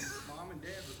pulpit. Mom and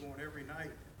Dad were going every night,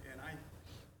 and I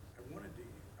wanted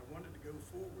to go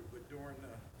forward, but during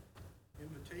the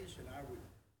invitation, I would,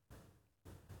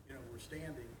 we're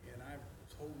standing, and I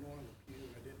was holding on to the pew,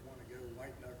 and I didn't want to go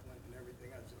white knuckling and everything.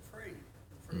 I was afraid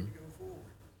to go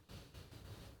forward.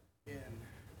 And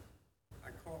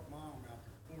I caught Mom out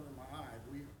the corner of my eye.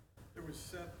 There was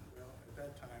 7. Well, at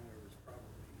that time there was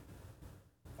probably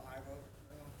 5 of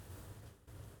them.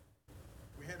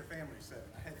 We had a family of 7.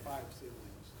 I had 5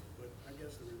 siblings, but I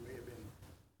guess there may have been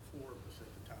 4 of us at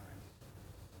the time.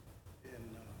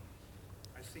 And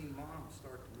I seen Mom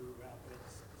start to move out that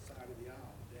side of the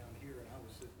aisle down here, and I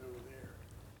was sitting over there.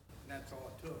 And that's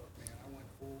all it took, man. I went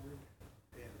forward,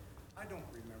 and I don't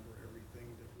remember everything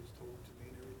that was told to me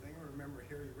and everything. I remember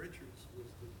Harry Richards was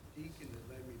the deacon that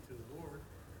led me to the Lord,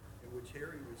 in which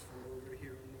Harry was from over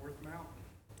here in North Mountain.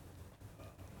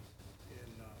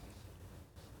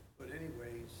 But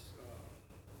anyways,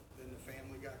 then the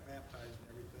family got baptized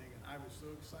and everything, and I was so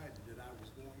excited that I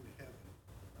was going to heaven.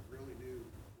 I really knew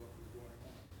what was going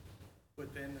on.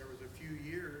 But then there was a few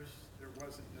years, there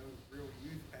wasn't no real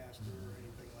youth pastor or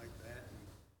anything like that.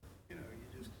 And, you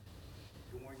just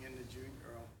going into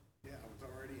I was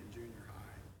already in junior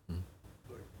high,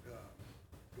 but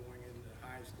going into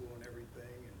high school and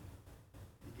everything, and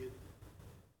you get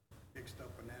mixed up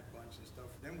in that bunch and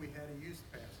stuff. Then we had a youth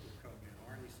pastor come in,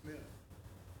 Arnie Smith,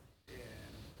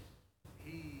 and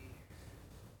he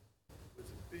was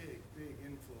a big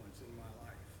influence in my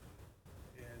life.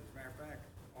 And as a matter of fact,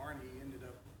 Arnie ended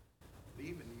up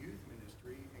leaving the youth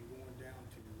ministry and going down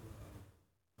to,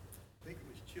 I think it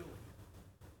was Chile,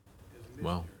 as a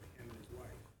missionary, him and his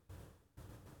wife.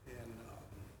 And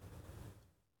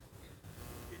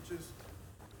it just,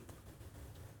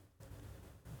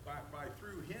 by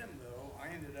through him though, I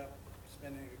ended up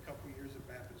spending a couple years at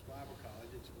Baptist Bible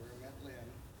College. It's where I met Lynn.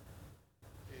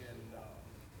 And,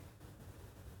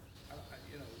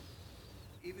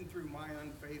 even through my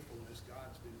unfaithfulness,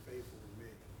 God's been faithful to me.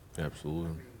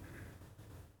 Absolutely. I mean,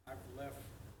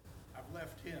 I've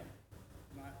left him,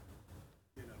 not,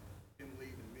 him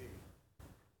leaving me.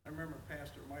 I remember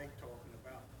Pastor Mike talking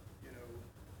about,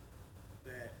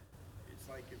 that it's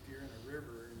like if you're in a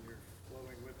river and you're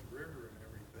flowing with the river and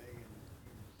everything, and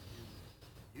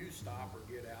you stop or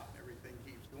get out and everything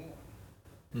keeps going.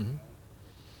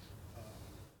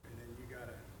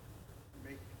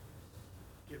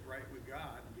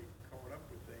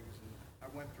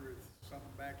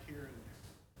 something back here in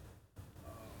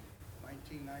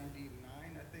 1999,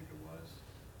 I think it was,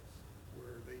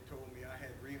 where they told me I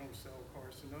had renal cell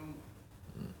carcinoma.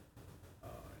 And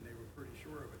they were pretty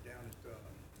sure of it down at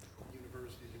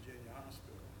University of Virginia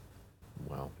Hospital.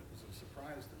 Wow. It was a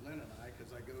surprise to Lynn and I,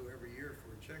 because I go every year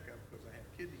for a checkup because I have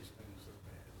kidney stones so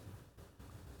bad.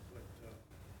 But,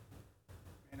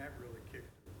 man, that really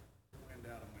kicked the wind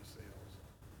out of my sails.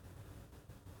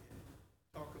 And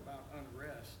talk about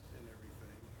unrest and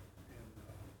everything. And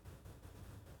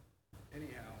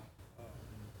anyhow, I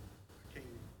came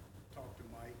to talk to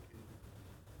Mike and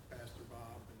Pastor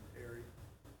Bob and Eric,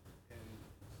 and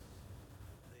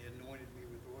they anointed me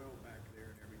with oil back there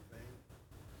and everything.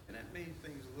 And that made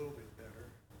things a little bit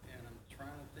better. And I'm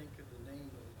trying to think of the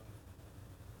name of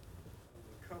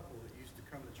the couple that used to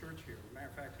come to church here. As a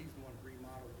matter of fact, he's the one who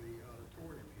remodeled the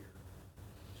auditorium here.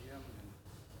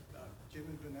 Jim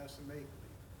and Vanessa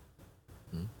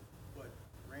Makeley. But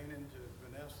ran into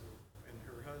Vanessa and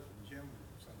her husband, Jim,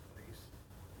 someplace.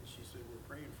 And she said, "We're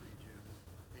praying for you, Jim."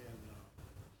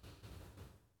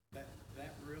 And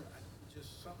that really,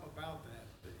 just something about that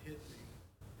hit me.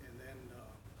 And then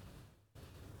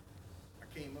I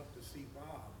came up to see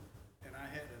Bob, and I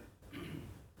had a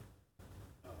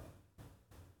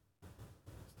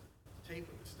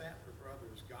tape of the Statler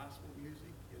Brothers gospel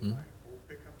music in my old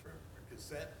pickup truck, a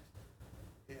cassette,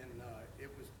 and it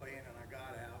was playing, and I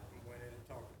got out and went in and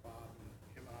talked to Bob, and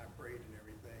him and I prayed and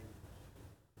everything,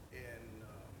 and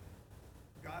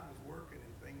God was working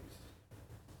and things, I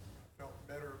felt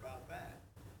better about that.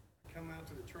 I come out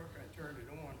to the truck, I turned it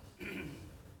on,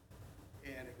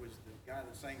 and it was the guy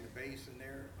that sang the bass in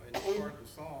there. In part of the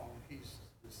song, he's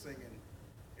singing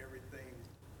everything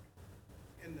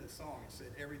in the song. It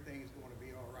said, "Everything's going to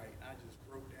be all right." I just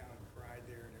broke down and cried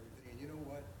there and everything. And you know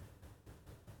what?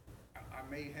 I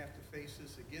may have to face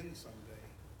this again someday,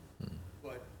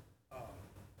 but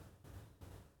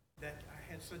that I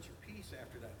had such a peace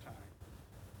after that time.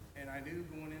 And I knew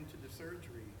going into the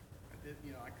surgery, I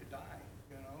could die,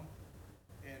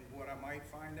 and what I might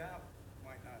find out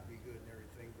might not be good and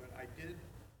everything, but I can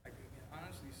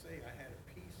honestly say I had a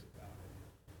peace about it.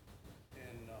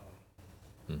 And,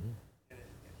 and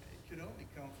it could only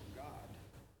come from God.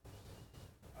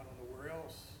 I don't know where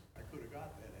else I could have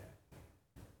got that at.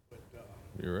 But,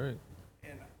 You're right.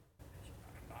 and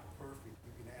I'm not perfect.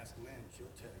 You can ask Lynn,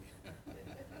 she'll tell you.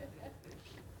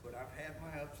 But I've had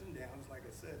my ups and downs, like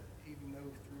I said, even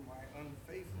though through my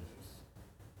unfaithfulness,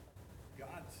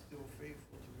 God's still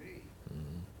faithful to me.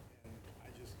 And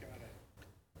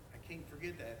I can't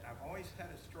forget that. I've always had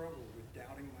a struggle with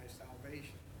doubting my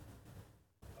salvation.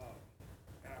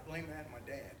 And I blame that on my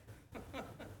dad.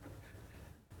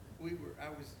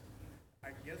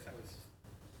 I guess I was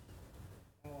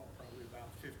probably about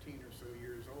 15 or so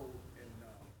years old, and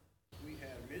we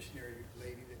had a missionary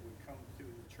lady that would come to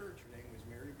the church. Her name was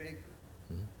Mary Baker.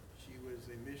 She was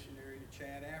a missionary to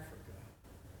Chad, Africa,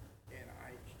 and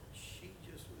she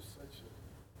just was such a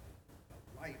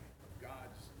light of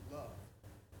God's love.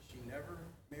 She never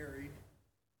married.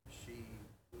 She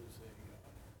was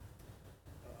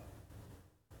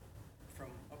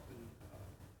from up in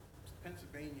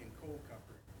Pennsylvania and coal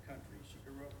country. She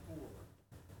grew up poor.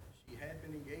 She had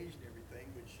been engaged and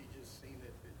everything, but she just seen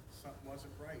that something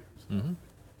wasn't right and stuff.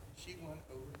 She went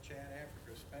over to Chad,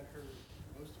 Africa, spent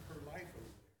most of her life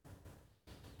over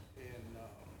there. And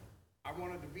I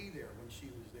wanted to be there when she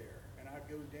was there. And I'd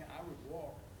go down, I would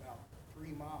walk about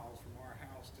 3 miles from our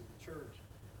house to the church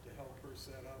to help her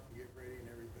set up and get ready and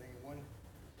everything. And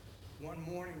one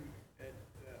morning at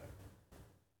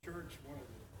church, one of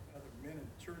the other men in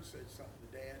the church said something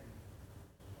to Dad, and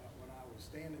when I was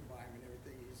standing by him and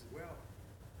everything,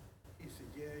 he said,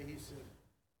 "Yeah," he said,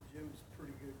 "Jim's a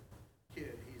pretty good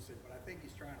kid," he said, "but I think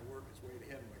he's trying to work his way to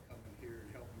heaven by coming here and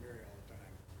helping Mary all the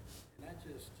time." And that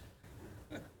just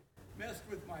messed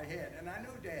with my head. And I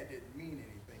know Dad didn't mean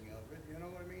anything of it, you know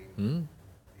what I mean?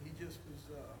 He just was,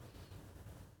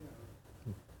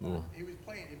 he was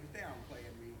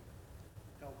downplaying me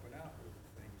helping out with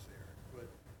things there. But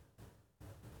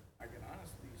I can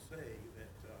honestly say that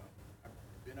I've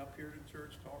been up here to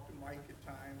church, talked to Mike at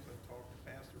times, I've talked to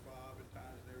Pastor Bob at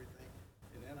times and everything,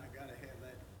 and then I got to have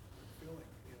that feeling,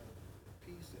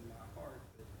 peace in my heart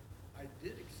that I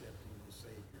did accept him as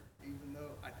Savior, even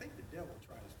though I think the devil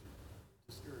tries to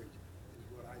discourage me, is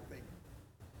what I think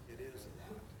it is a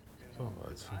lot.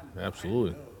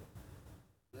 Absolutely. I know,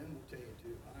 Lynn will tell you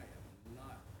too, I am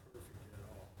not perfect at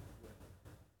all, but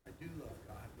I do love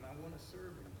God, and I want to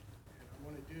serve him, and I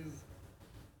want to do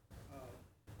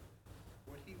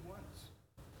what he wants.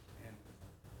 And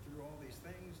through all these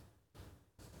things,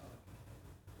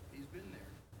 he's been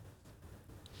there.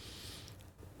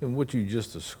 And what you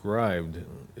just described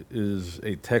is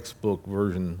a textbook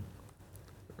version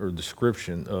or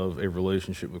description of a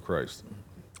relationship with Christ.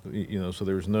 So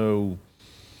there's not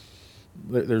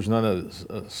a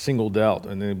single doubt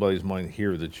in anybody's mind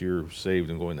here that you're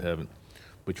saved and going to heaven.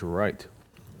 But you're right.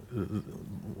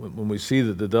 When we see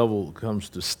that the devil comes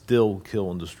to steal,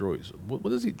 kill, and destroy,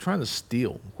 what is he trying to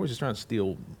steal? Of course, he's trying to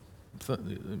steal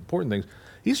important things.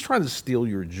 He's trying to steal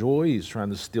your joy. He's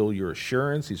trying to steal your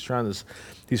assurance. He's trying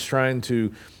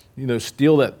to,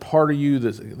 steal that part of you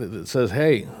that says,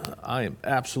 "Hey, I am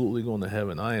absolutely going to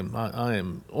heaven. I am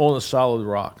on a solid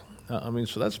rock."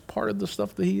 So that's part of the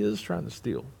stuff that he is trying to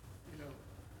steal. I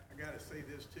got to say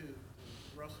this too.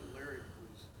 Russell Larry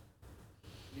was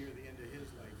near the end of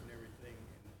his life and everything,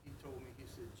 and he told me, he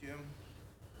said, "Jim,"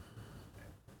 I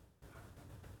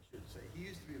should say, he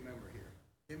used to be a member here.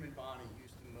 Him and Bonnie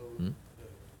used to mow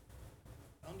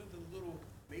under the little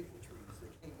maple trees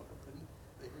that came up, and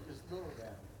they were just little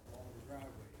down along the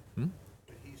driveway.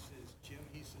 But he says, "Jim,"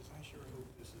 he says, "I sure hope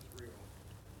this is real."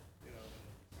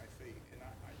 My faith, and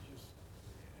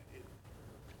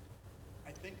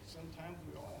I think sometimes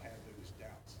we all have those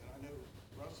doubts, and I know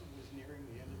Russell was nearing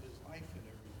the end of his life and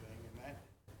everything, and I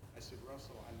said,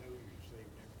 "Russell, I know you're saved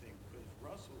and everything," because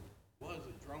Russell was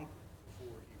a drunkard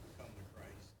before he would come to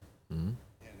Christ. And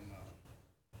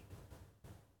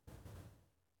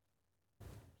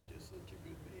just such a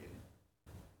good man.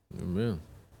 Amen.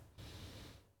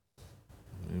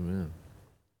 Amen.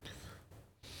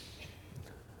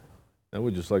 I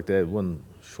would just like to add one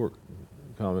short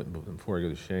comment before I go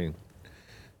to Shane.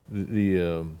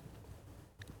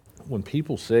 When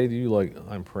people say to you, like,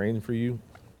 "I'm praying for you,"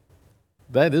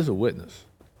 that is a witness.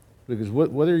 Because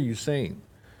what are you saying?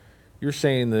 You're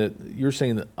saying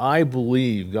that I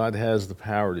believe God has the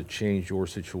power to change your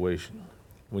situation.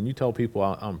 When you tell people,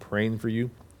 "I'm praying for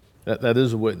you," that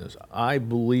is a witness. I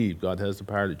believe God has the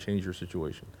power to change your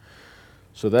situation.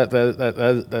 So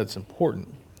that's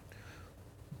important.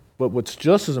 But what's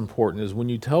just as important is when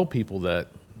you tell people that,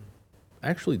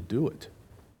 actually do it.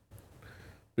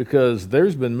 Because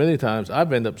there's been many times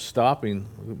I've ended up stopping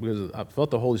because I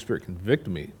felt the Holy Spirit convict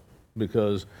me.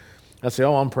 Because I say,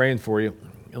 "Oh, I'm praying for you,"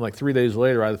 and like 3 days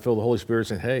later, I feel the Holy Spirit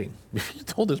saying, "Hey, you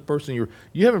told this person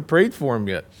you haven't prayed for him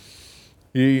yet."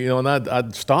 And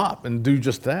I'd stop and do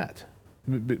just that,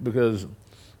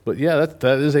 but yeah,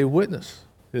 that is a witness.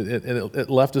 It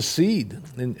left a seed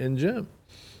in Jim.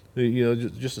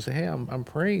 Just to say, "Hey, I'm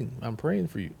praying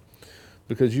for you,"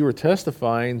 because you are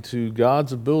testifying to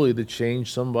God's ability to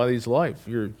change somebody's life.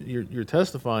 You're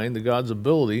testifying to God's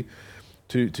ability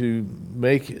to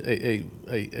make a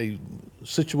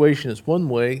situation that's one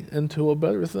way into a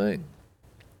better thing.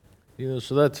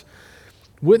 So that's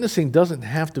witnessing. Doesn't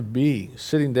have to be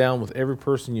sitting down with every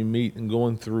person you meet and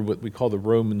going through what we call the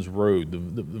Romans road,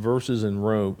 the verses in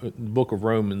the book of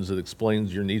Romans that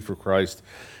explains your need for Christ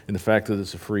and the fact that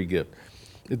it's a free gift.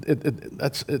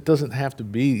 It doesn't have to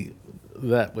be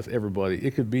that with everybody.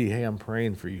 It could be, "Hey, I'm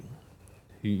praying for you."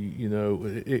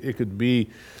 It could be,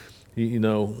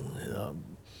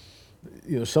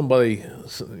 somebody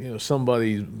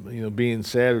being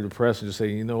sad or depressed and just say,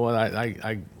 "You know what,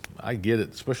 I get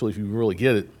it," especially if you really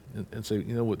get it, and say,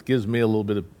 "What gives me a little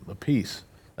bit of peace,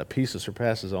 that peace that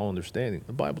surpasses all understanding."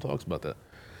 The Bible talks about that.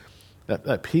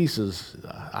 That peace is,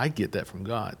 I get that from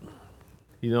God.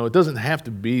 It doesn't have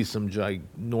to be some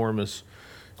ginormous,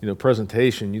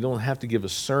 presentation. You don't have to give a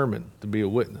sermon to be a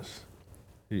witness.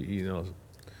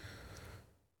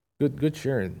 Good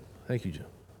sharing. Thank you, Jim.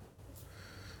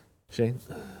 Shane?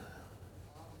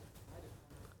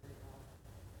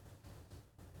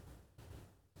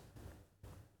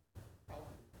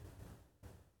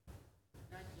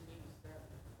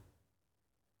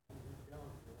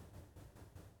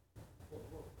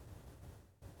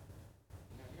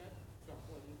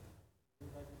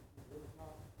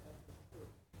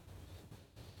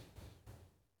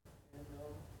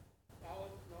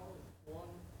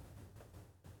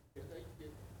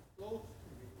 Close to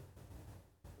me,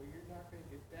 but you're not going to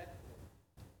get that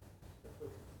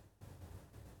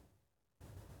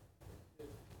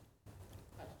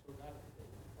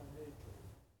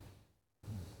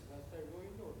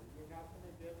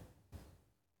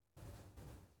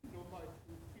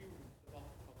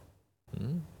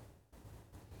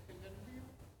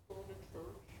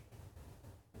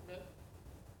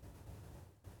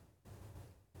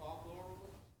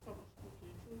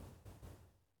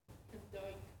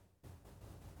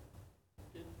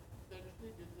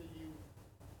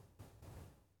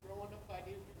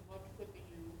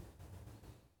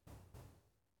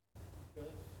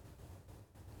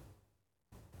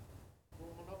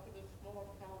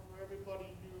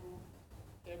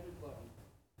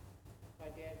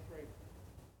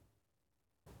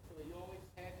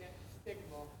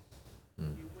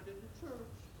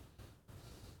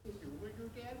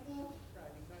was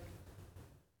Friday night.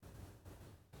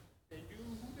 They knew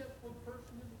who that one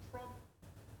person in the truck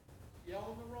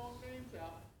yelling the wrong names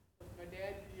out. But my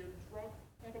dad be in the truck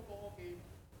at a ball game.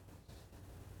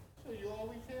 So you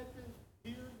always had this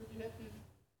here, and you had this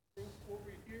group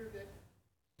over here that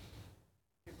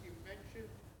if you mention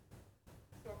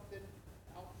something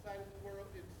outside of the world,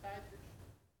 inside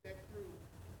that group,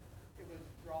 it was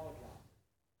draw a drop.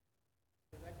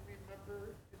 And I can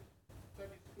remember in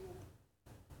Sunday school,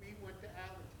 we went to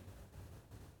allergy.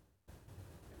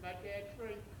 And my dad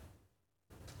drank.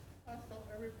 I saw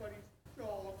everybody's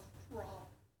jaws drop.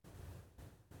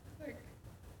 Like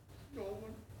no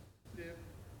one lived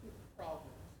with problems.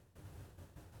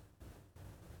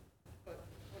 But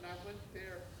when I went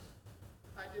there,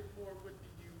 I did more with the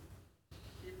youth,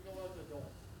 even though I was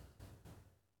adult.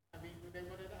 I mean, when they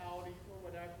went to Audi or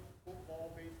whatever,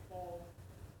 football, baseball,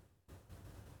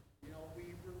 you know,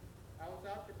 I was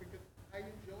out there because I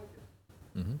enjoyed it.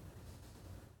 Mm-hmm.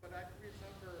 But I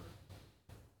remember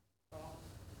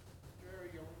Jerry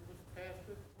Young was past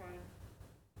his time,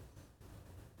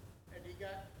 and he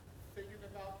got thinking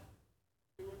about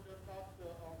doing about the,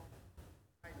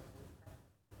 I don't know,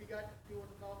 he got doing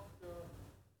about the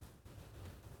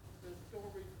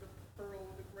stories, the Pearl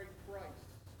of the Great Price,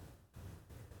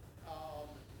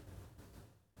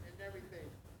 and everything.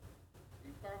 He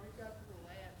finally got to the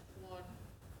last one.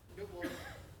 It was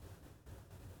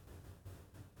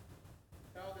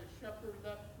how the shepherd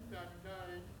left the 9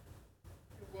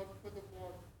 to work for the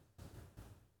one.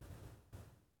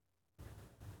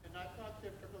 And I thought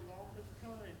that for the longest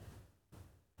time,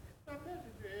 my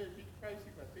message is, he's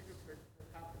pricey, my fingerprint at the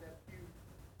top of that pew,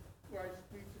 where I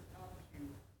squeeze the top pew.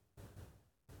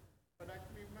 But I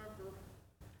can remember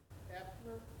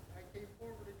after I came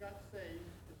forward and got saved,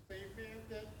 the same man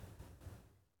that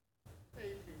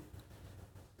saved me,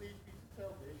 lead me to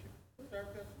salvation, was our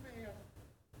best man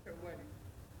at wedding.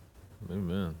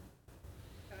 Amen.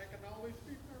 And I can always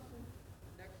remember,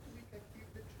 next week I came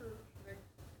to church, and I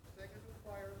sang in the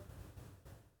choir,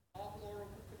 all Laura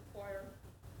with the choir.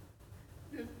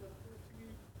 This is the first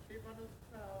thing he came on his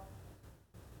mouth.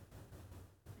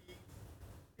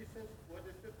 He says, what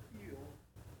does it feel?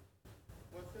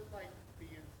 What's it like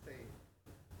being saved?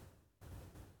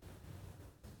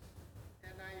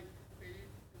 And I made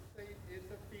to say, it's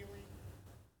a feeling.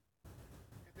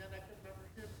 And then I can remember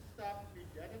him stopping me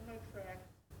dead in my tracks.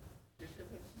 He said,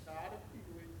 it's not a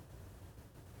feeling.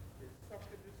 It's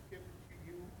something that's given to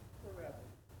you forever.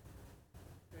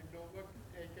 And no one can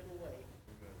take it away.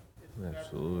 It's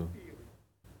Absolutely. never a feeling.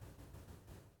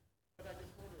 But I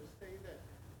just wanted to say that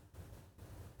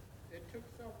it took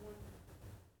someone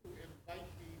to invite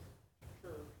me to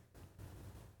church.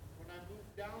 When I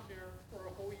moved down there for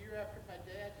a whole year after my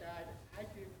dad died, I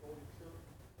didn't go to church.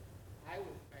 I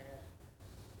was mad.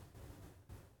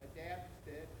 My dad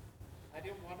said I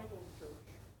didn't want to go to church.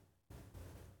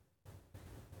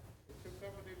 It took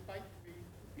someone to invite me.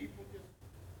 People just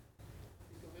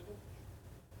take a little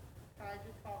time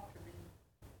to talk to me.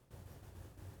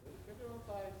 A little bit of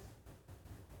advice.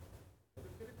 A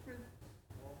little bit of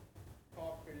criticism.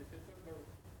 Call criticism or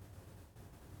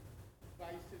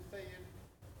advice is saying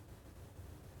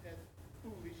that's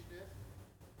foolishness.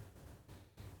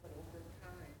 But over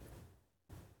time,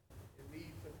 it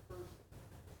leads a person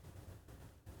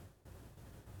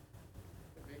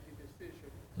to make a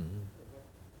decision for what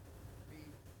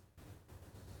needs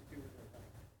to do with their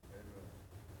life.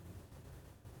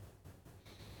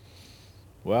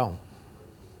 Wow.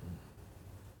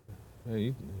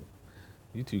 Hey,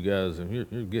 you two guys, you're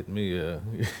getting me.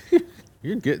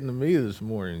 You're getting to me this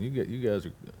morning. You guys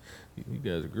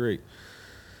are great.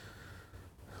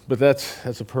 But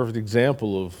that's a perfect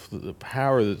example of the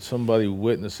power that somebody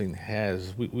witnessing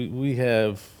has. We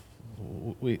have,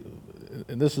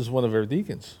 and this is one of our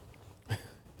deacons.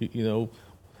 You know,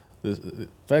 in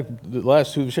fact, the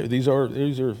last two these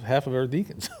are half of our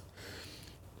deacons.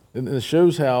 And it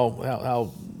shows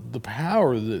how the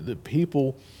power that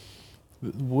people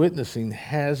witnessing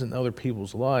has in other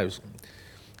people's lives.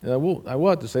 And I will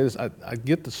have to say this, I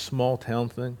get the small town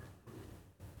thing,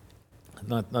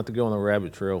 not to go on a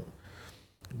rabbit trail,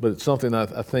 but it's something I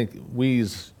think we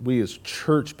as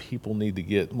church people need to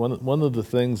get. One of the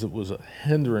things that was a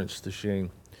hindrance to Shane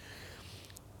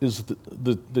is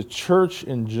the church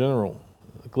in general,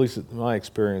 at least in my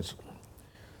experience,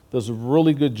 does a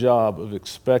really good job of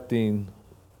expecting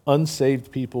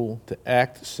unsaved people to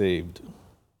act saved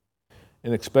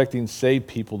and expecting saved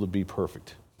people to be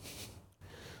perfect.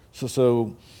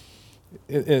 So,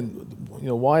 and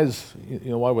why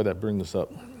would that bring this up?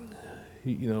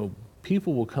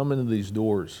 People will come into these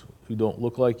doors who don't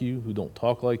look like you, who don't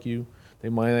talk like you, They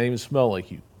might not even smell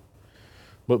like you.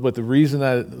 But the reason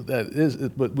that is,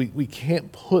 but we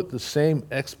can't put the same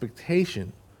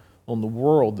expectation on the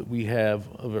world that we have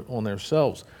on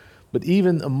ourselves. But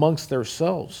even amongst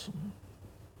ourselves,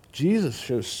 Jesus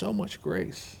shows so much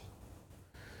grace,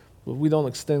 but we don't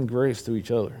extend grace to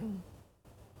each other.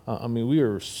 I mean, we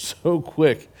are so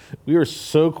quick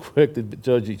to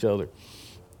judge each other.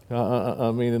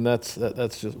 I mean, and that's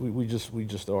just we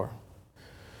just are.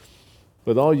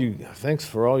 But thanks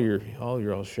for all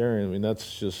your sharing. I mean,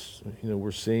 that's just,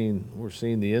 we're seeing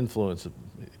the influence of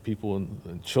people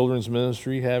in children's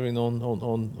ministry having on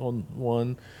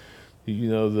one.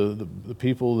 The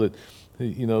people that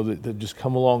that just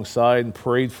come alongside and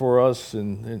prayed for us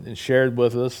and shared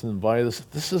with us and invited us.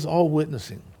 This is all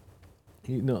witnessing.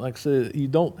 Like I said, you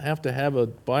don't have to have a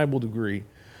Bible degree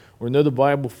or know the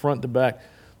Bible front to back.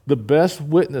 The best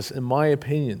witness, in my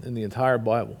opinion, in the entire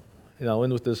Bible, and I'll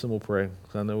end with this and we'll pray,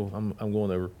 because I know I'm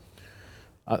going over.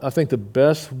 I think the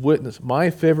best witness, my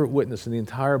favorite witness in the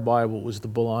entire Bible, was the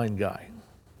blind guy.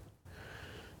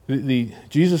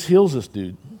 Jesus heals this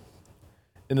dude,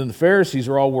 and then the Pharisees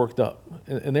are all worked up,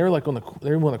 and they're like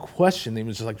they want to question him.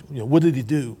 It's just like, what did he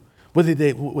do? What did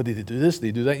he do? This? Did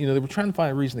he do that? They were trying to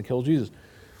find a reason to kill Jesus.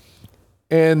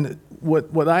 And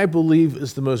what I believe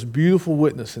is the most beautiful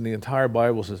witness in the entire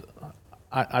Bible says,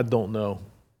 I don't know.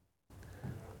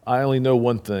 I only know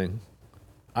one thing.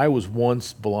 I was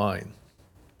once blind,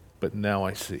 but now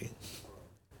I see.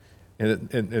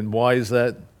 And why is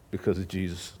that? Because of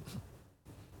Jesus.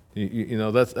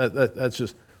 That's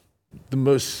just the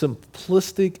most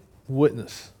simplistic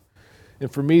witness. And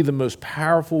for me, the most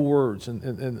powerful words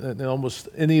in almost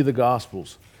any of the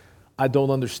Gospels. I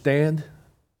don't understand.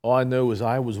 All I know is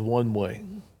I was one way.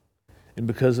 And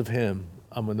because of him,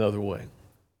 I'm another way.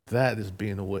 That is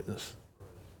being a witness.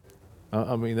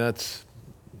 I mean, that's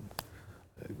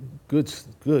good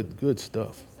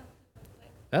stuff.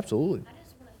 Absolutely. I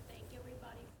just want to thank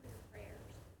everybody for your prayers.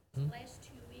 The last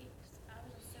 2 weeks, I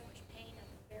was in so much pain I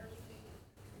could barely move.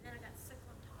 And then I got sick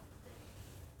on top of it.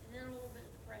 And then a little bit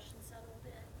of depression settled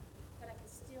in. But I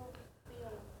could still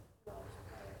feel y'all's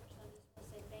prayers. So I just want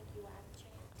to say thank you. I have a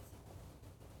chance.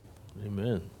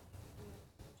 Amen.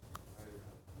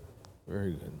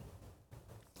 Very good.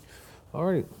 All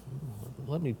right,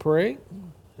 let me pray,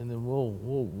 and then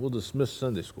we'll dismiss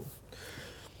Sunday school.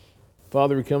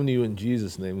 Father, we come to you in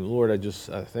Jesus' name. Lord, I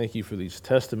thank you for these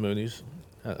testimonies.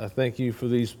 I thank you for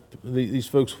these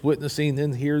folks witnessing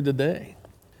in here today.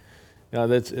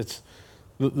 Now, it's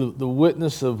the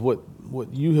witness of what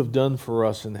you have done for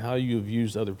us and how you have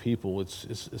used other people.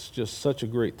 It's just such a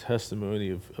great testimony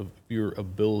of your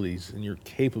abilities and your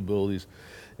capabilities,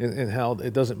 and how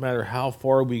it doesn't matter how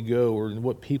far we go or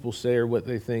what people say or what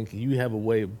they think. You have a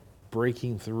way of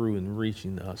breaking through and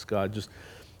reaching us, God. Just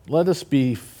let us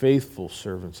be faithful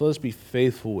servants. Let us be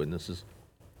faithful witnesses.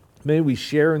 May we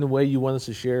share in the way you want us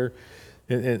to share,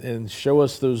 and show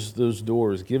us those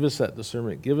doors. Give us that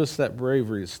discernment. Give us that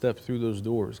bravery to step through those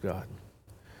doors, God.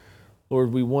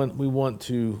 Lord, we want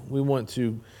to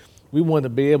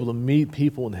be able to meet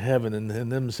people in heaven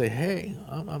and them say, hey,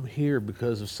 I'm here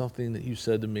because of something that you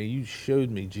said to me. You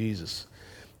showed me Jesus.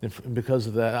 And because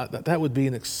of that, that would be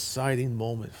an exciting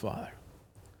moment, Father.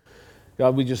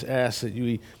 God, we just ask that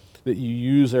you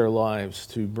use our lives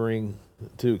to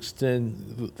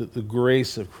extend the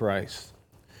grace of Christ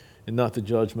and not the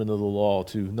judgment of the law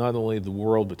to not only the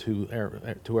world but to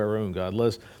our own, God.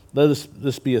 Let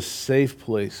this be a safe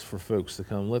place for folks to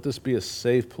come. Let this be a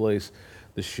safe place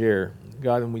to share,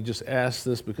 God. And we just ask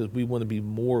this because we want to be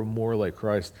more and more like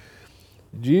Christ.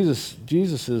 Jesus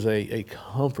is a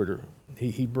comforter.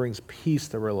 He brings peace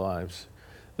to our lives.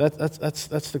 That's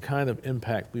the kind of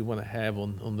impact we want to have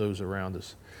on those around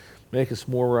us. Make us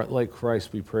more like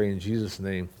Christ, we pray in Jesus'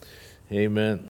 name. Amen.